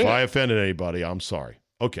 Yeah. If I offended anybody, I'm sorry.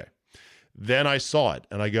 Okay. Then I saw it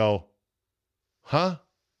and I go, huh?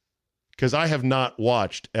 Because I have not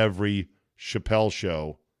watched every Chappelle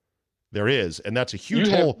show there is, and that's a huge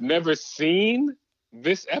hole. You have never seen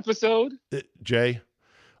this episode? Jay,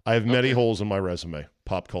 I have many holes in my resume,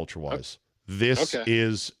 pop culture-wise. This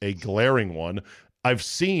is a glaring one. I've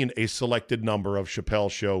seen a selected number of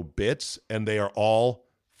Chappelle show bits, and they are all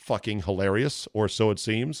fucking hilarious, or so it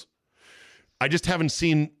seems. I just haven't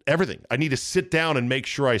seen everything. I need to sit down and make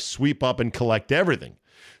sure I sweep up and collect everything.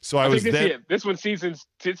 So I was then. This was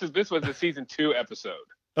a season 2 episode.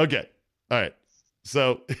 Okay. All right.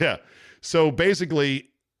 So, yeah. So basically,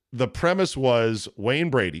 the premise was Wayne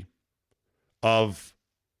Brady of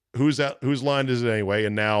whose line is it anyway?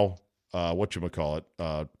 And now,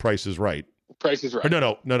 whatchamacallit, Price is Right. Price is Right.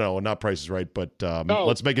 Or no, not Price is Right, but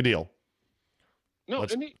Let's Make a Deal. No,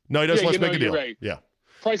 he does Let's Make a Deal. Right. Yeah.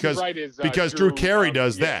 Price is Right is because Drew Carey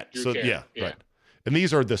does that. Drew Carey. Right. And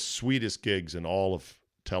these are the sweetest gigs in all of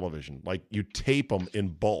television. Like, you tape them in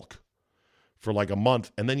bulk for like a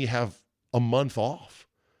month, and then you have a month off.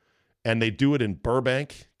 And they do it in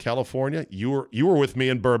Burbank, California. You were with me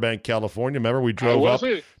in Burbank, California. Remember, we drove up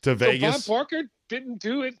to Vegas. Bob Barker didn't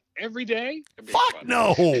do it every day? Fuck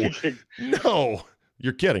no. No.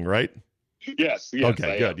 You're kidding, right? Yes.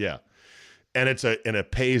 Okay, good, yeah. And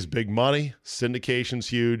it pays big money. Syndication's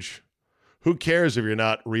huge. Who cares if you're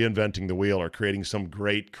not reinventing the wheel or creating some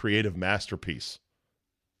great creative masterpiece?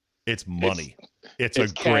 It's money. It's a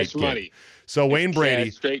great gig. Money. So Wayne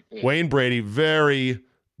Brady, very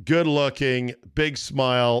good-looking, big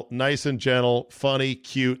smile, nice and gentle, funny,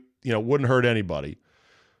 cute, wouldn't hurt anybody.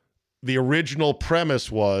 The original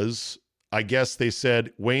premise was, I guess they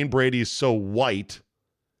said, Wayne Brady's so white,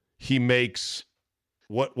 he makes...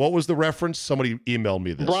 What was the reference? Somebody emailed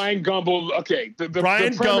me this. Brian Gumbel. Okay.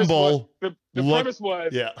 Brian Gumbel. The premise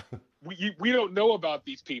was, we don't know about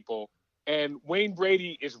these people, and Wayne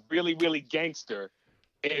Brady is really, really gangster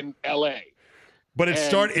in L.A. But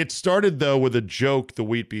it started though with a joke the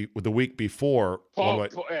week before.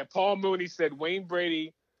 Paul Mooney said Wayne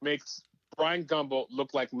Brady makes Brian Gumbel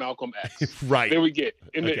looked like Malcolm X. Right. There we get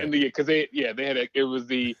in the because they had it was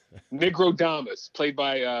the Negro Damas played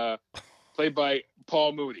by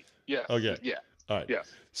Paul Mooney. Yeah. Okay. Yeah. All right.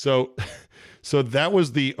 Yes. So that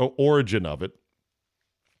was the origin of it.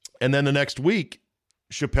 And then the next week,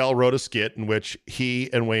 Chappelle wrote a skit in which he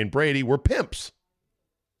and Wayne Brady were pimps.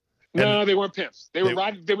 No, they weren't pimps. They were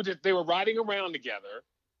riding around together,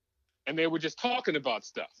 and they were just talking about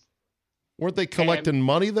stuff. Weren't they collecting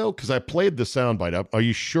money though? Because I played the soundbite. Are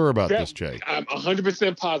you sure about this, Jay? I'm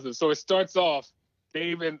 100% positive. So it starts off,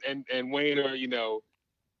 Dave and Wayne are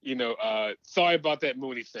sorry about that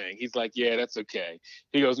Mooney thing. He's like, yeah, that's okay.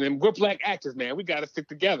 He goes, man, we're black actors, man. We got to stick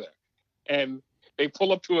together. And they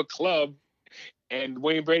pull up to a club, and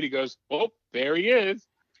Wayne Brady goes, well, there he is.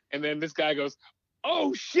 And then this guy goes,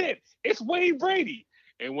 oh, shit, it's Wayne Brady.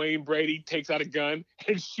 And Wayne Brady takes out a gun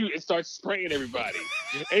and starts spraying everybody.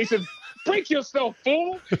 And he says, break yourself,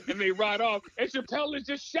 fool. And they ride off. And Chappelle is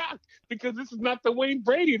just shocked because this is not the Wayne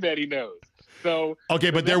Brady that he knows. So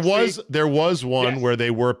okay, but there was one where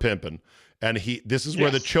they were pimping, and this is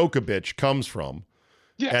where the choke-a-bitch comes from.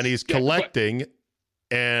 Yes. And he's collecting,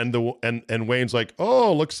 and Wayne's like,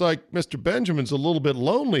 oh, looks like Mr. Benjamin's a little bit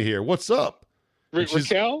lonely here. What's up?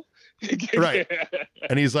 Raquel? Right.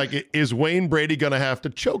 And he's like, is Wayne Brady gonna have to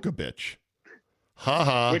choke a bitch?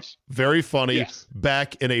 Ha. Very funny. Yes.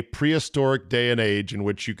 Back in a prehistoric day and age in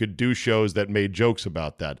which you could do shows that made jokes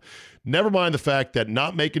about that. Never mind the fact that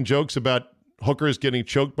not making jokes about hookers getting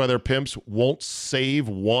choked by their pimps won't save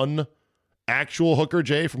one actual hooker,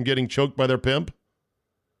 Jay, from getting choked by their pimp.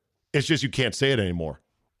 It's just you can't say it anymore,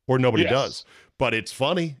 or nobody does. But it's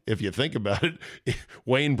funny if you think about it.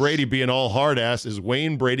 Wayne Brady being all hard ass, is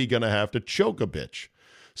Wayne Brady going to have to choke a bitch?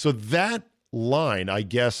 So that line, I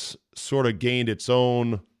guess, sort of gained its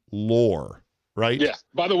own lore, right? Yes.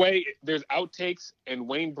 By the way, there's outtakes, and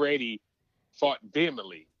Wayne Brady fought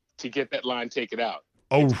vehemently to get that line taken out.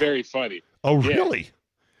 Oh, it's very funny. Oh, really?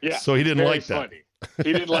 Yeah. So he didn't like that. Funny.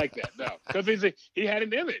 He didn't like that, no. Because he had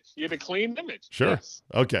an image. He had a clean image. Sure. Yes.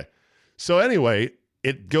 Okay. So anyway,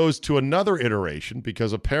 it goes to another iteration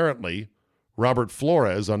because apparently Robert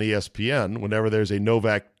Flores on ESPN, whenever there's a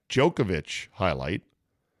Novak Djokovic highlight,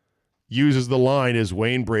 uses the line, is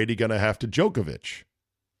Wayne Brady going to have to Djokovic?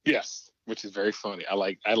 Yes, which is very funny.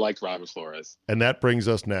 I liked Robert Flores. And that brings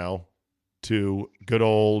us now to good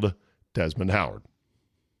old Desmond Howard.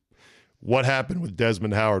 What happened with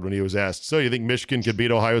Desmond Howard when he was asked, so you think Michigan could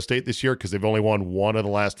beat Ohio State this year because they've only won one of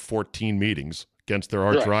the last 14 meetings against their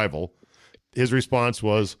arch rival? His response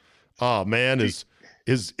was, oh, man,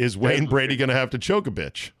 is Wayne Brady going to have to choke a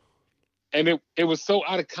bitch? And it was so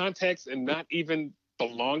out of context and not even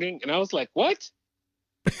belonging. And I was like, what?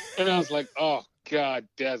 And I was like, oh, God,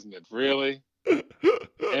 Desmond, really?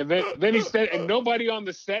 And then he said, and nobody on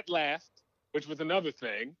the set laughed, which was another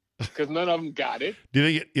thing, because none of them got it. Do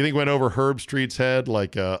you think it went over Herb Street's head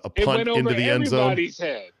like a punt into the end zone?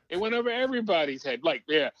 It went over everybody's head. Like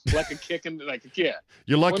a kick and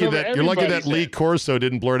You're lucky that Lee Corso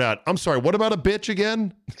didn't blurt out, I'm sorry, what about a bitch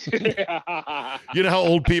again? You know how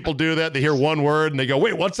old people do that? They hear one word and they go,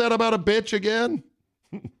 wait, what's that about a bitch again?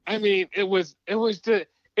 I mean, it was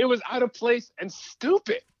out of place and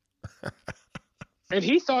stupid. And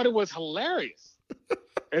he thought it was hilarious.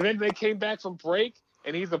 And then they came back from break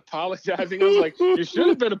and he's apologizing. I was like, you should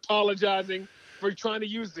have been apologizing for trying to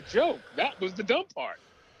use the joke. That was the dumb part.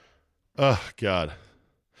 Oh, God.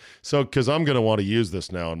 So, because I'm going to want to use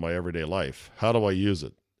this now in my everyday life. How do I use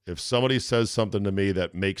it? If somebody says something to me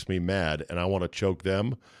that makes me mad and I want to choke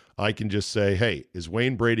them, I can just say, hey, is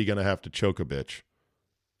Wayne Brady going to have to choke a bitch?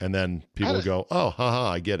 And then people go, oh, haha,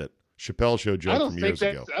 I get it. Chappelle Show joke from years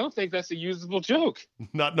ago. I don't think that's a usable joke.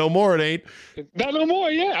 Not no more, it ain't. Not no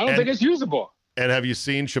more, yeah. I don't think it's usable. And have you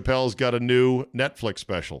seen Chappelle's got a new Netflix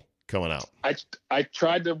special coming out? I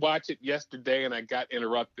tried to watch it yesterday and I got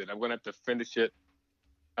interrupted. I'm going to have to finish it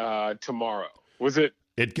tomorrow.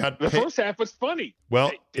 The first half was funny.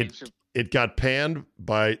 Well, it got panned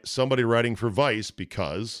by somebody writing for Vice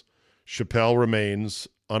because Chappelle remains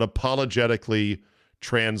unapologetically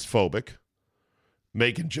transphobic,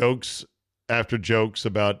 making jokes after jokes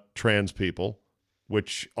about trans people,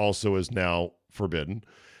 which also is now forbidden.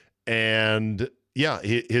 And yeah,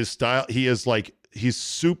 his style, he's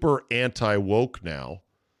super anti-woke now.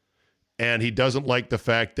 And he doesn't like the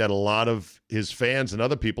fact that a lot of his fans and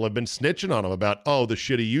other people have been snitching on him about, oh, the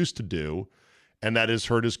shit he used to do. And that has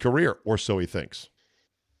hurt his career, or so he thinks.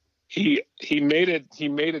 He made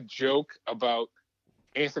a joke about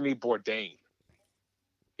Anthony Bourdain.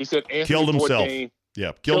 He said Anthony killed himself. Bourdain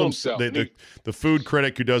killed himself. The food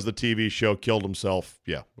critic who does the TV show killed himself.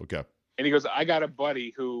 Yeah, okay. And he goes, I got a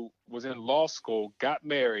buddy who was in law school, got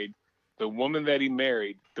married. The woman that he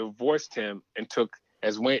married divorced him and took,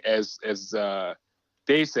 as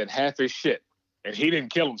Dave said, half his shit. And he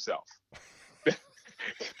didn't kill himself.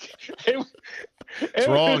 It's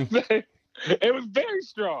wrong. It was very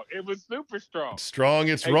strong. It was super strong. Strong,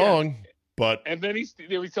 it's wrong. But and then he's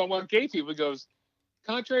talking about gay people. He goes,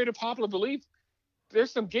 contrary to popular belief,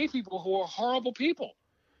 there's some gay people who are horrible people.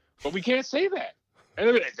 But we can't say that.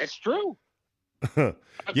 And that's true.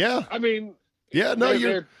 Yeah. I mean, yeah, no,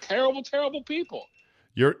 they're terrible, terrible people.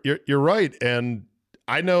 You're right. And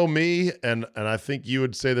I know me, and I think you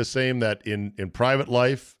would say the same, that in private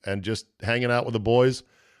life and just hanging out with the boys,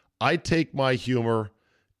 I take my humor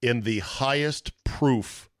in the highest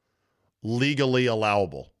proof legally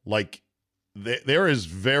allowable. Like, there is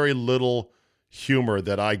very little humor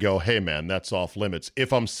that I go, hey, man, that's off limits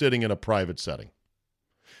if I'm sitting in a private setting.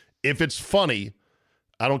 If it's funny,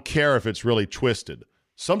 I don't care if it's really twisted.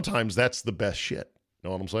 Sometimes that's the best shit.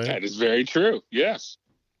 Know what I'm saying? That is very true. Yes.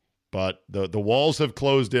 But the walls have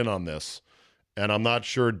closed in on this, and I'm not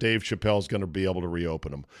sure Dave Chappelle's going to be able to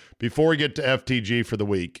reopen them. Before we get to FTG for the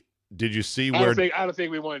week, did you see where... I don't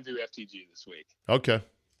think we want to do FTG this week. Okay.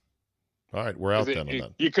 All right, we're out then on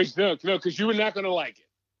that. Because you were not going to like it.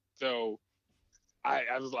 So I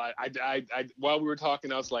was like, while we were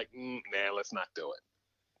talking, I was like, nah, let's not do it.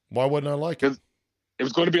 Why wouldn't I like it? It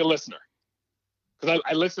was going to be a listener. Because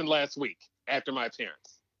I listened last week after my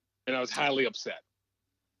appearance, and I was highly upset.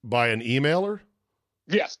 By an emailer?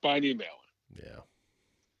 Yes, by an emailer. Yeah.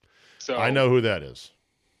 So I know who that is.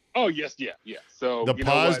 Oh, yes, yeah. So the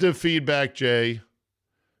positive feedback, Jay,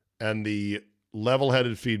 and the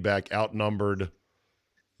level-headed feedback outnumbered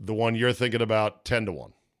the one you're thinking about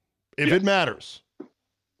 10-1. If it matters.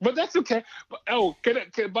 But that's okay.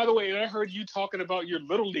 By the way, I heard you talking about your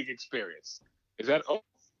Little League experience.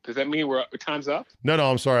 Does that mean we're time's up? No,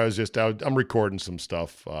 I'm sorry. I'm recording some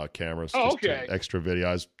stuff, cameras. Oh, okay. Extra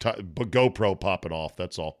videos. GoPro popping off.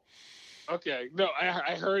 That's all. Okay. No,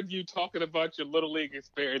 I heard you talking about your Little League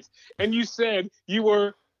experience, and you said you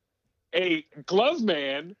were a glove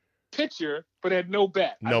man, pitcher, but had no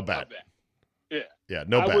bat. No bat. Yeah. Yeah,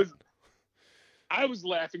 no bat. I was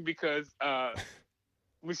laughing because, let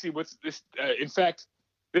me see, what's this? In fact,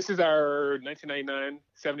 this is our 1999,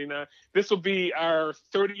 79. This will be our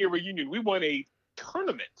 30-year reunion. We won a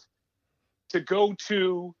tournament to go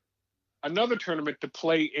to another tournament to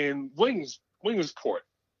play in Williamsport.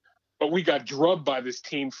 But we got drubbed by this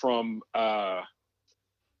team from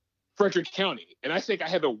Frederick County. And I think I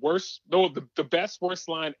had the best worst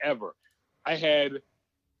line ever. I had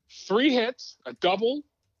 3 hits, a double,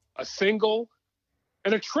 a single,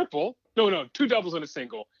 and a triple. No, 2 doubles and a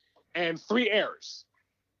single, and 3 errors.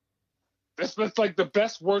 That's like the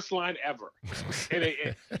best worst line ever in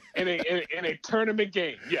a tournament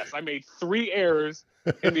game. Yes, I made 3 errors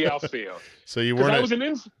in the outfield. So you weren't. I was an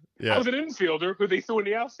infielder who they threw in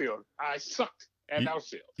the outfield. I sucked at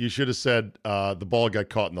outfield. You should have said the ball got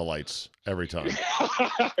caught in the lights every time.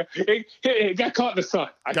 it got caught in the sun.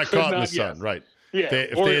 Got caught in the sun, right? Yeah,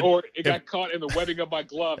 or it got caught in the webbing of my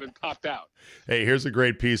glove and popped out. Hey, here's a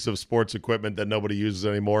great piece of sports equipment that nobody uses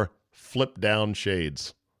anymore: flip down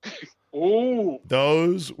shades. Ooh.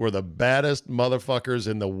 Those were the baddest motherfuckers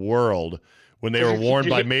in the world when they were worn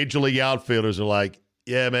by major league outfielders. Are like,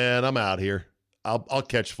 yeah, man, I'm out here. I'll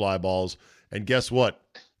catch fly balls. And guess what?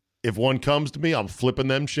 If one comes to me, I'm flipping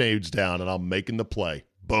them shades down and I'm making the play.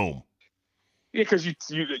 Boom. Yeah, because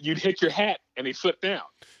you'd hit your hat and they flip down.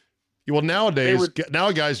 Well, nowadays,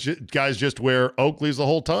 guys just wear Oakleys the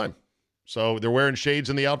whole time. So they're wearing shades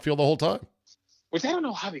in the outfield the whole time. Which I don't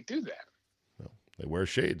know how they do that. They wear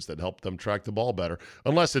shades that help them track the ball better.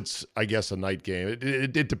 Unless it's, I guess, a night game.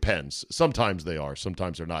 It depends. Sometimes they are.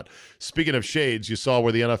 Sometimes they're not. Speaking of shades, you saw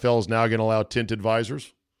where the NFL is now going to allow tinted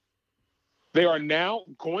visors? They are now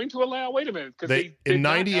going to allow, wait a minute. In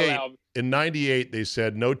 98, they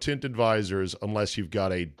said no tinted visors unless you've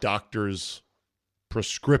got a doctor's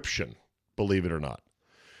prescription, believe it or not.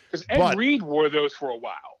 Because Ed Reed wore those for a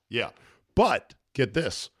while. Yeah. But get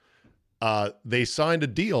this. They signed a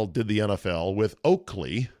deal, did the NFL, with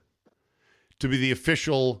Oakley to be the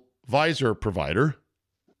official visor provider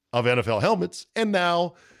of NFL helmets, and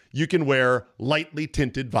now you can wear lightly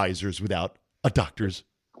tinted visors without a doctor's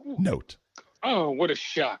note. Oh, what a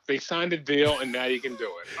shock. They signed a deal, and now you can do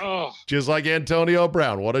it. Oh, just like Antonio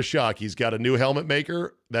Brown. What a shock. He's got a new helmet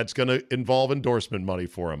maker that's going to involve endorsement money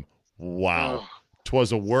for him. Wow.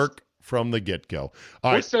 'Twas a work from the get-go.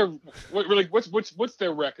 What's their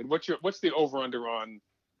record? What's the over-under on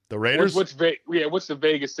the Raiders? What's the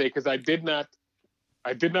Vegas say? Because I did not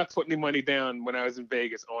I did not put any money down when I was in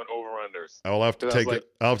Vegas on over-unders. I'll have to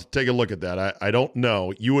take a look at that. I don't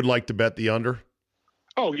know. You would like to bet the under?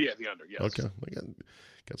 Oh, yeah, the under, yes. Okay.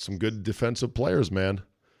 Got some good defensive players, man.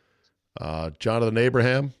 Jonathan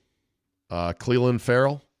Abraham, Cleveland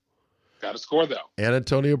Farrell. Got to score, though. And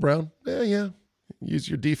Antonio Brown. Yeah. Use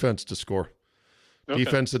your defense to score. Okay.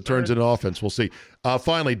 Defense that turns into offense. We'll see.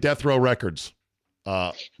 Finally, Death Row Records.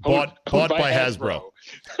 Bought by Hasbro.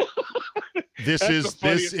 This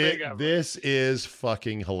is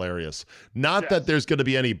fucking hilarious. Not that there's going to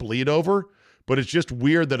be any bleed over, but it's just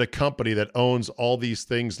weird that a company that owns all these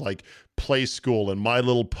things like Play School and My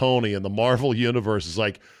Little Pony and the Marvel Universe is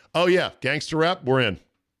like, oh yeah, gangster rap, we're in.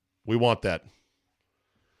 We want that.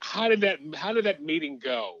 How did that meeting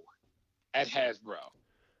go at Hasbro?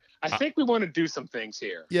 I think we want to do some things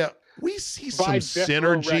here. Yeah, we see some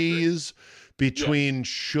synergies between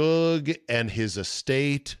Suge and his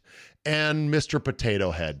estate and Mr.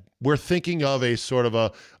 Potato Head. We're thinking of a sort of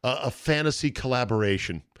a fantasy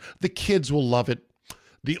collaboration. The kids will love it.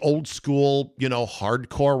 The old school,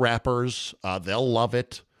 hardcore rappers, they'll love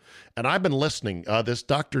it. And I've been listening. This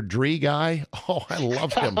Dr. Dre guy, I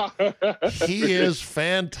love him. He is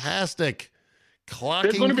fantastic.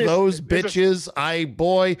 Clocking those bitches. I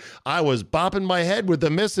was bopping my head with the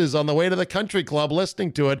missus on the way to the country club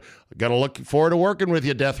listening to it. Gonna look forward to working with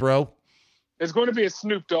you, Death Row. There's going to be a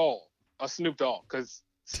Snoop doll, because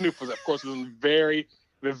Snoop was, of course, in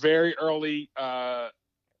the very early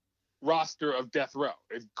roster of Death Row.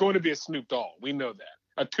 It's going to be a Snoop doll. We know that.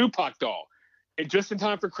 A Tupac doll. Just in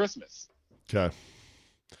time for Christmas. Okay.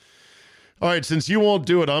 All right, since you won't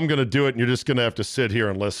do it, I'm going to do it, and you're just going to have to sit here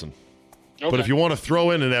and listen. Okay. But if you want to throw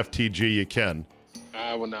in an FTG, you can.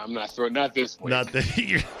 Well, no, I'm not throwing. Not this week.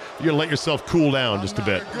 You're going to let yourself cool down just a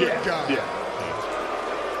bit. Yeah.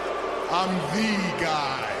 I'm the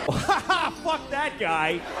guy. Fuck that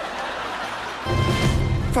guy.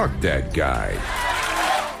 Fuck that guy.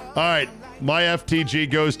 All right, my FTG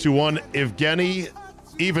goes to one Evgeny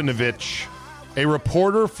Ivanovich, a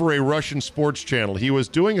reporter for a Russian sports channel. He was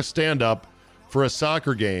doing a stand-up for a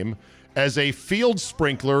soccer game as a field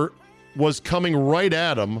sprinkler was coming right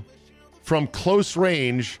at him from close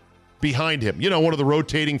range behind him. One of the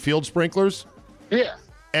rotating field sprinklers? Yeah.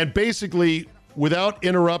 And basically, without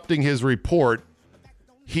interrupting his report,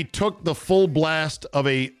 he took the full blast of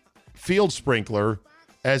a field sprinkler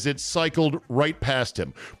as it cycled right past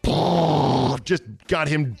him. Just got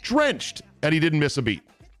him drenched, and he didn't miss a beat.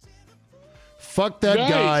 Fuck that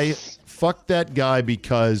guy. Fuck that guy,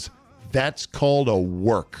 because that's called a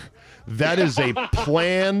work. That is a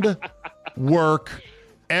planned work.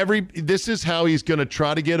 This is how he's going to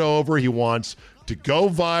try to get over. He wants to go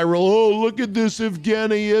viral. Oh, look at this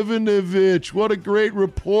Evgeny Ivanovich. What a great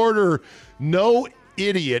reporter. No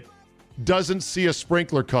idiot doesn't see a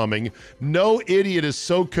sprinkler coming. No idiot is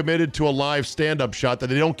so committed to a live stand-up shot that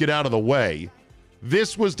they don't get out of the way.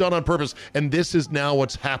 This was done on purpose, and this is now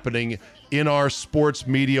what's happening in our sports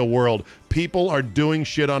media world. People are doing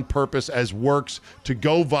shit on purpose as works to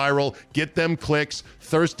go viral, get them clicks.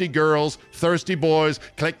 Thirsty girls, thirsty boys,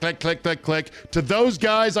 click, click, click, click, click. To those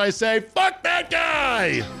guys, I say, fuck that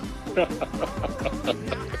guy!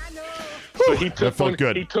 So he took one.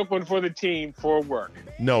 Good. He took one for the team for work.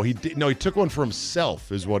 No, he did. No, he took one for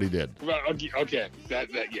himself. Is what he did. Okay. That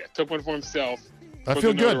took one for himself. I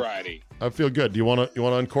feel good. I feel good. Do you want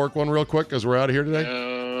to uncork one real quick as we're out of here today?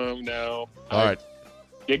 No. All right.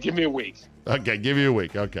 Yeah, give me a week. Okay, give you a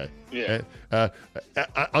week. Okay. Yeah.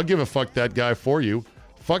 I'll give a fuck that guy for you.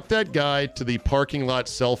 Fuck that guy to the parking lot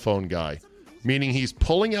cell phone guy, meaning he's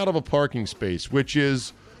pulling out of a parking space, which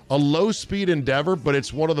is a low-speed endeavor, but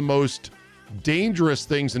it's one of the most dangerous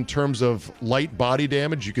things in terms of light body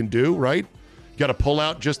damage you can do, right? You got to pull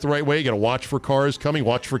out just the right way. You got to watch for cars coming,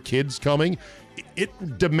 watch for kids coming.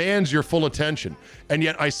 It demands your full attention. And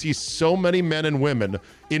yet I see so many men and women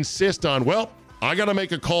insist on, well, I got to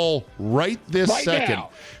make a call right this second. Now.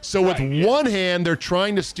 So with one hand, they're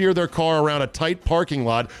trying to steer their car around a tight parking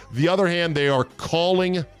lot. The other hand, they are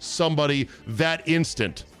calling somebody that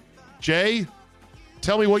instant. Jay,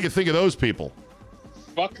 tell me what you think of those people.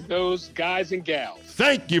 Fuck those guys and gals.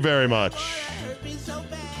 Thank you very much.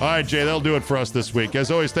 All right, Jay, that'll do it for us this week. As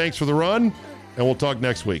always, thanks for the run, and we'll talk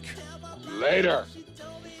next week. Later.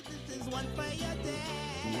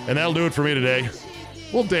 And that'll do it for me today.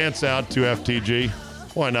 We'll dance out to FTG.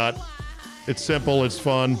 Why not? It's simple. It's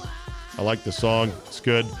fun. I like the song. It's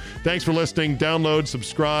good. Thanks for listening. Download,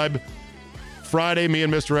 subscribe. Friday, me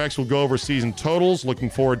and Mr. X will go over season totals. Looking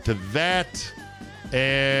forward to that.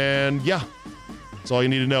 And yeah, that's all you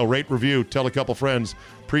need to know. Rate, review, tell a couple friends.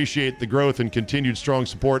 Appreciate the growth and continued strong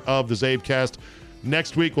support of the CzabeCast.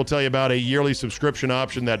 Next week, we'll tell you about a yearly subscription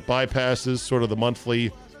option that bypasses sort of the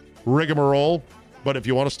monthly rigmarole. But if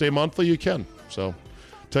you want to stay monthly, you can. So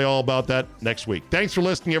tell you all about that next week. Thanks for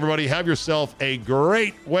listening, everybody. Have yourself a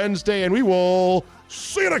great Wednesday, and we will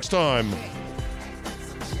see you next time.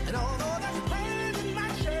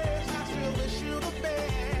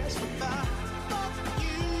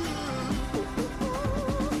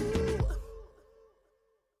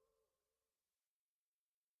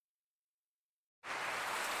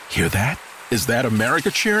 Hear that? Is that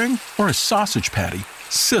America cheering or a sausage patty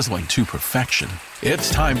sizzling to perfection?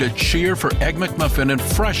 It's time to cheer for Egg McMuffin and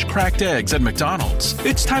fresh cracked eggs at McDonald's.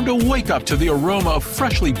 It's time to wake up to the aroma of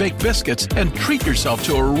freshly baked biscuits and treat yourself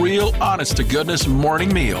to a real honest-to-goodness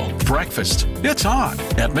morning meal. Breakfast, it's on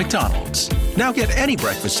at McDonald's. Now get any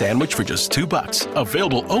breakfast sandwich for just $2.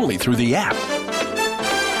 Available only through the app.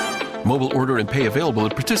 Mobile order and pay available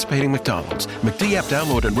at participating McDonald's. McD app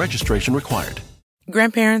download and registration required.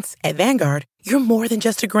 Grandparents, at Vanguard, you're more than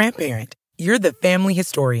just a grandparent. You're the family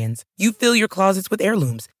historians. You fill your closets with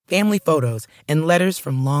heirlooms, family photos, and letters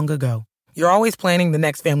from long ago. You're always planning the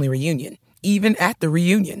next family reunion, even at the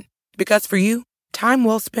reunion. Because for you, time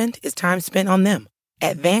well spent is time spent on them.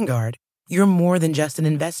 At Vanguard, you're more than just an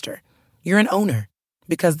investor. You're an owner.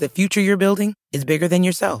 Because the future you're building is bigger than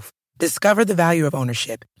yourself. Discover the value of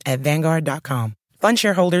ownership at Vanguard.com. Fund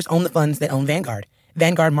shareholders own the funds that own Vanguard.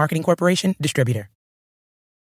 Vanguard Marketing Corporation, distributor.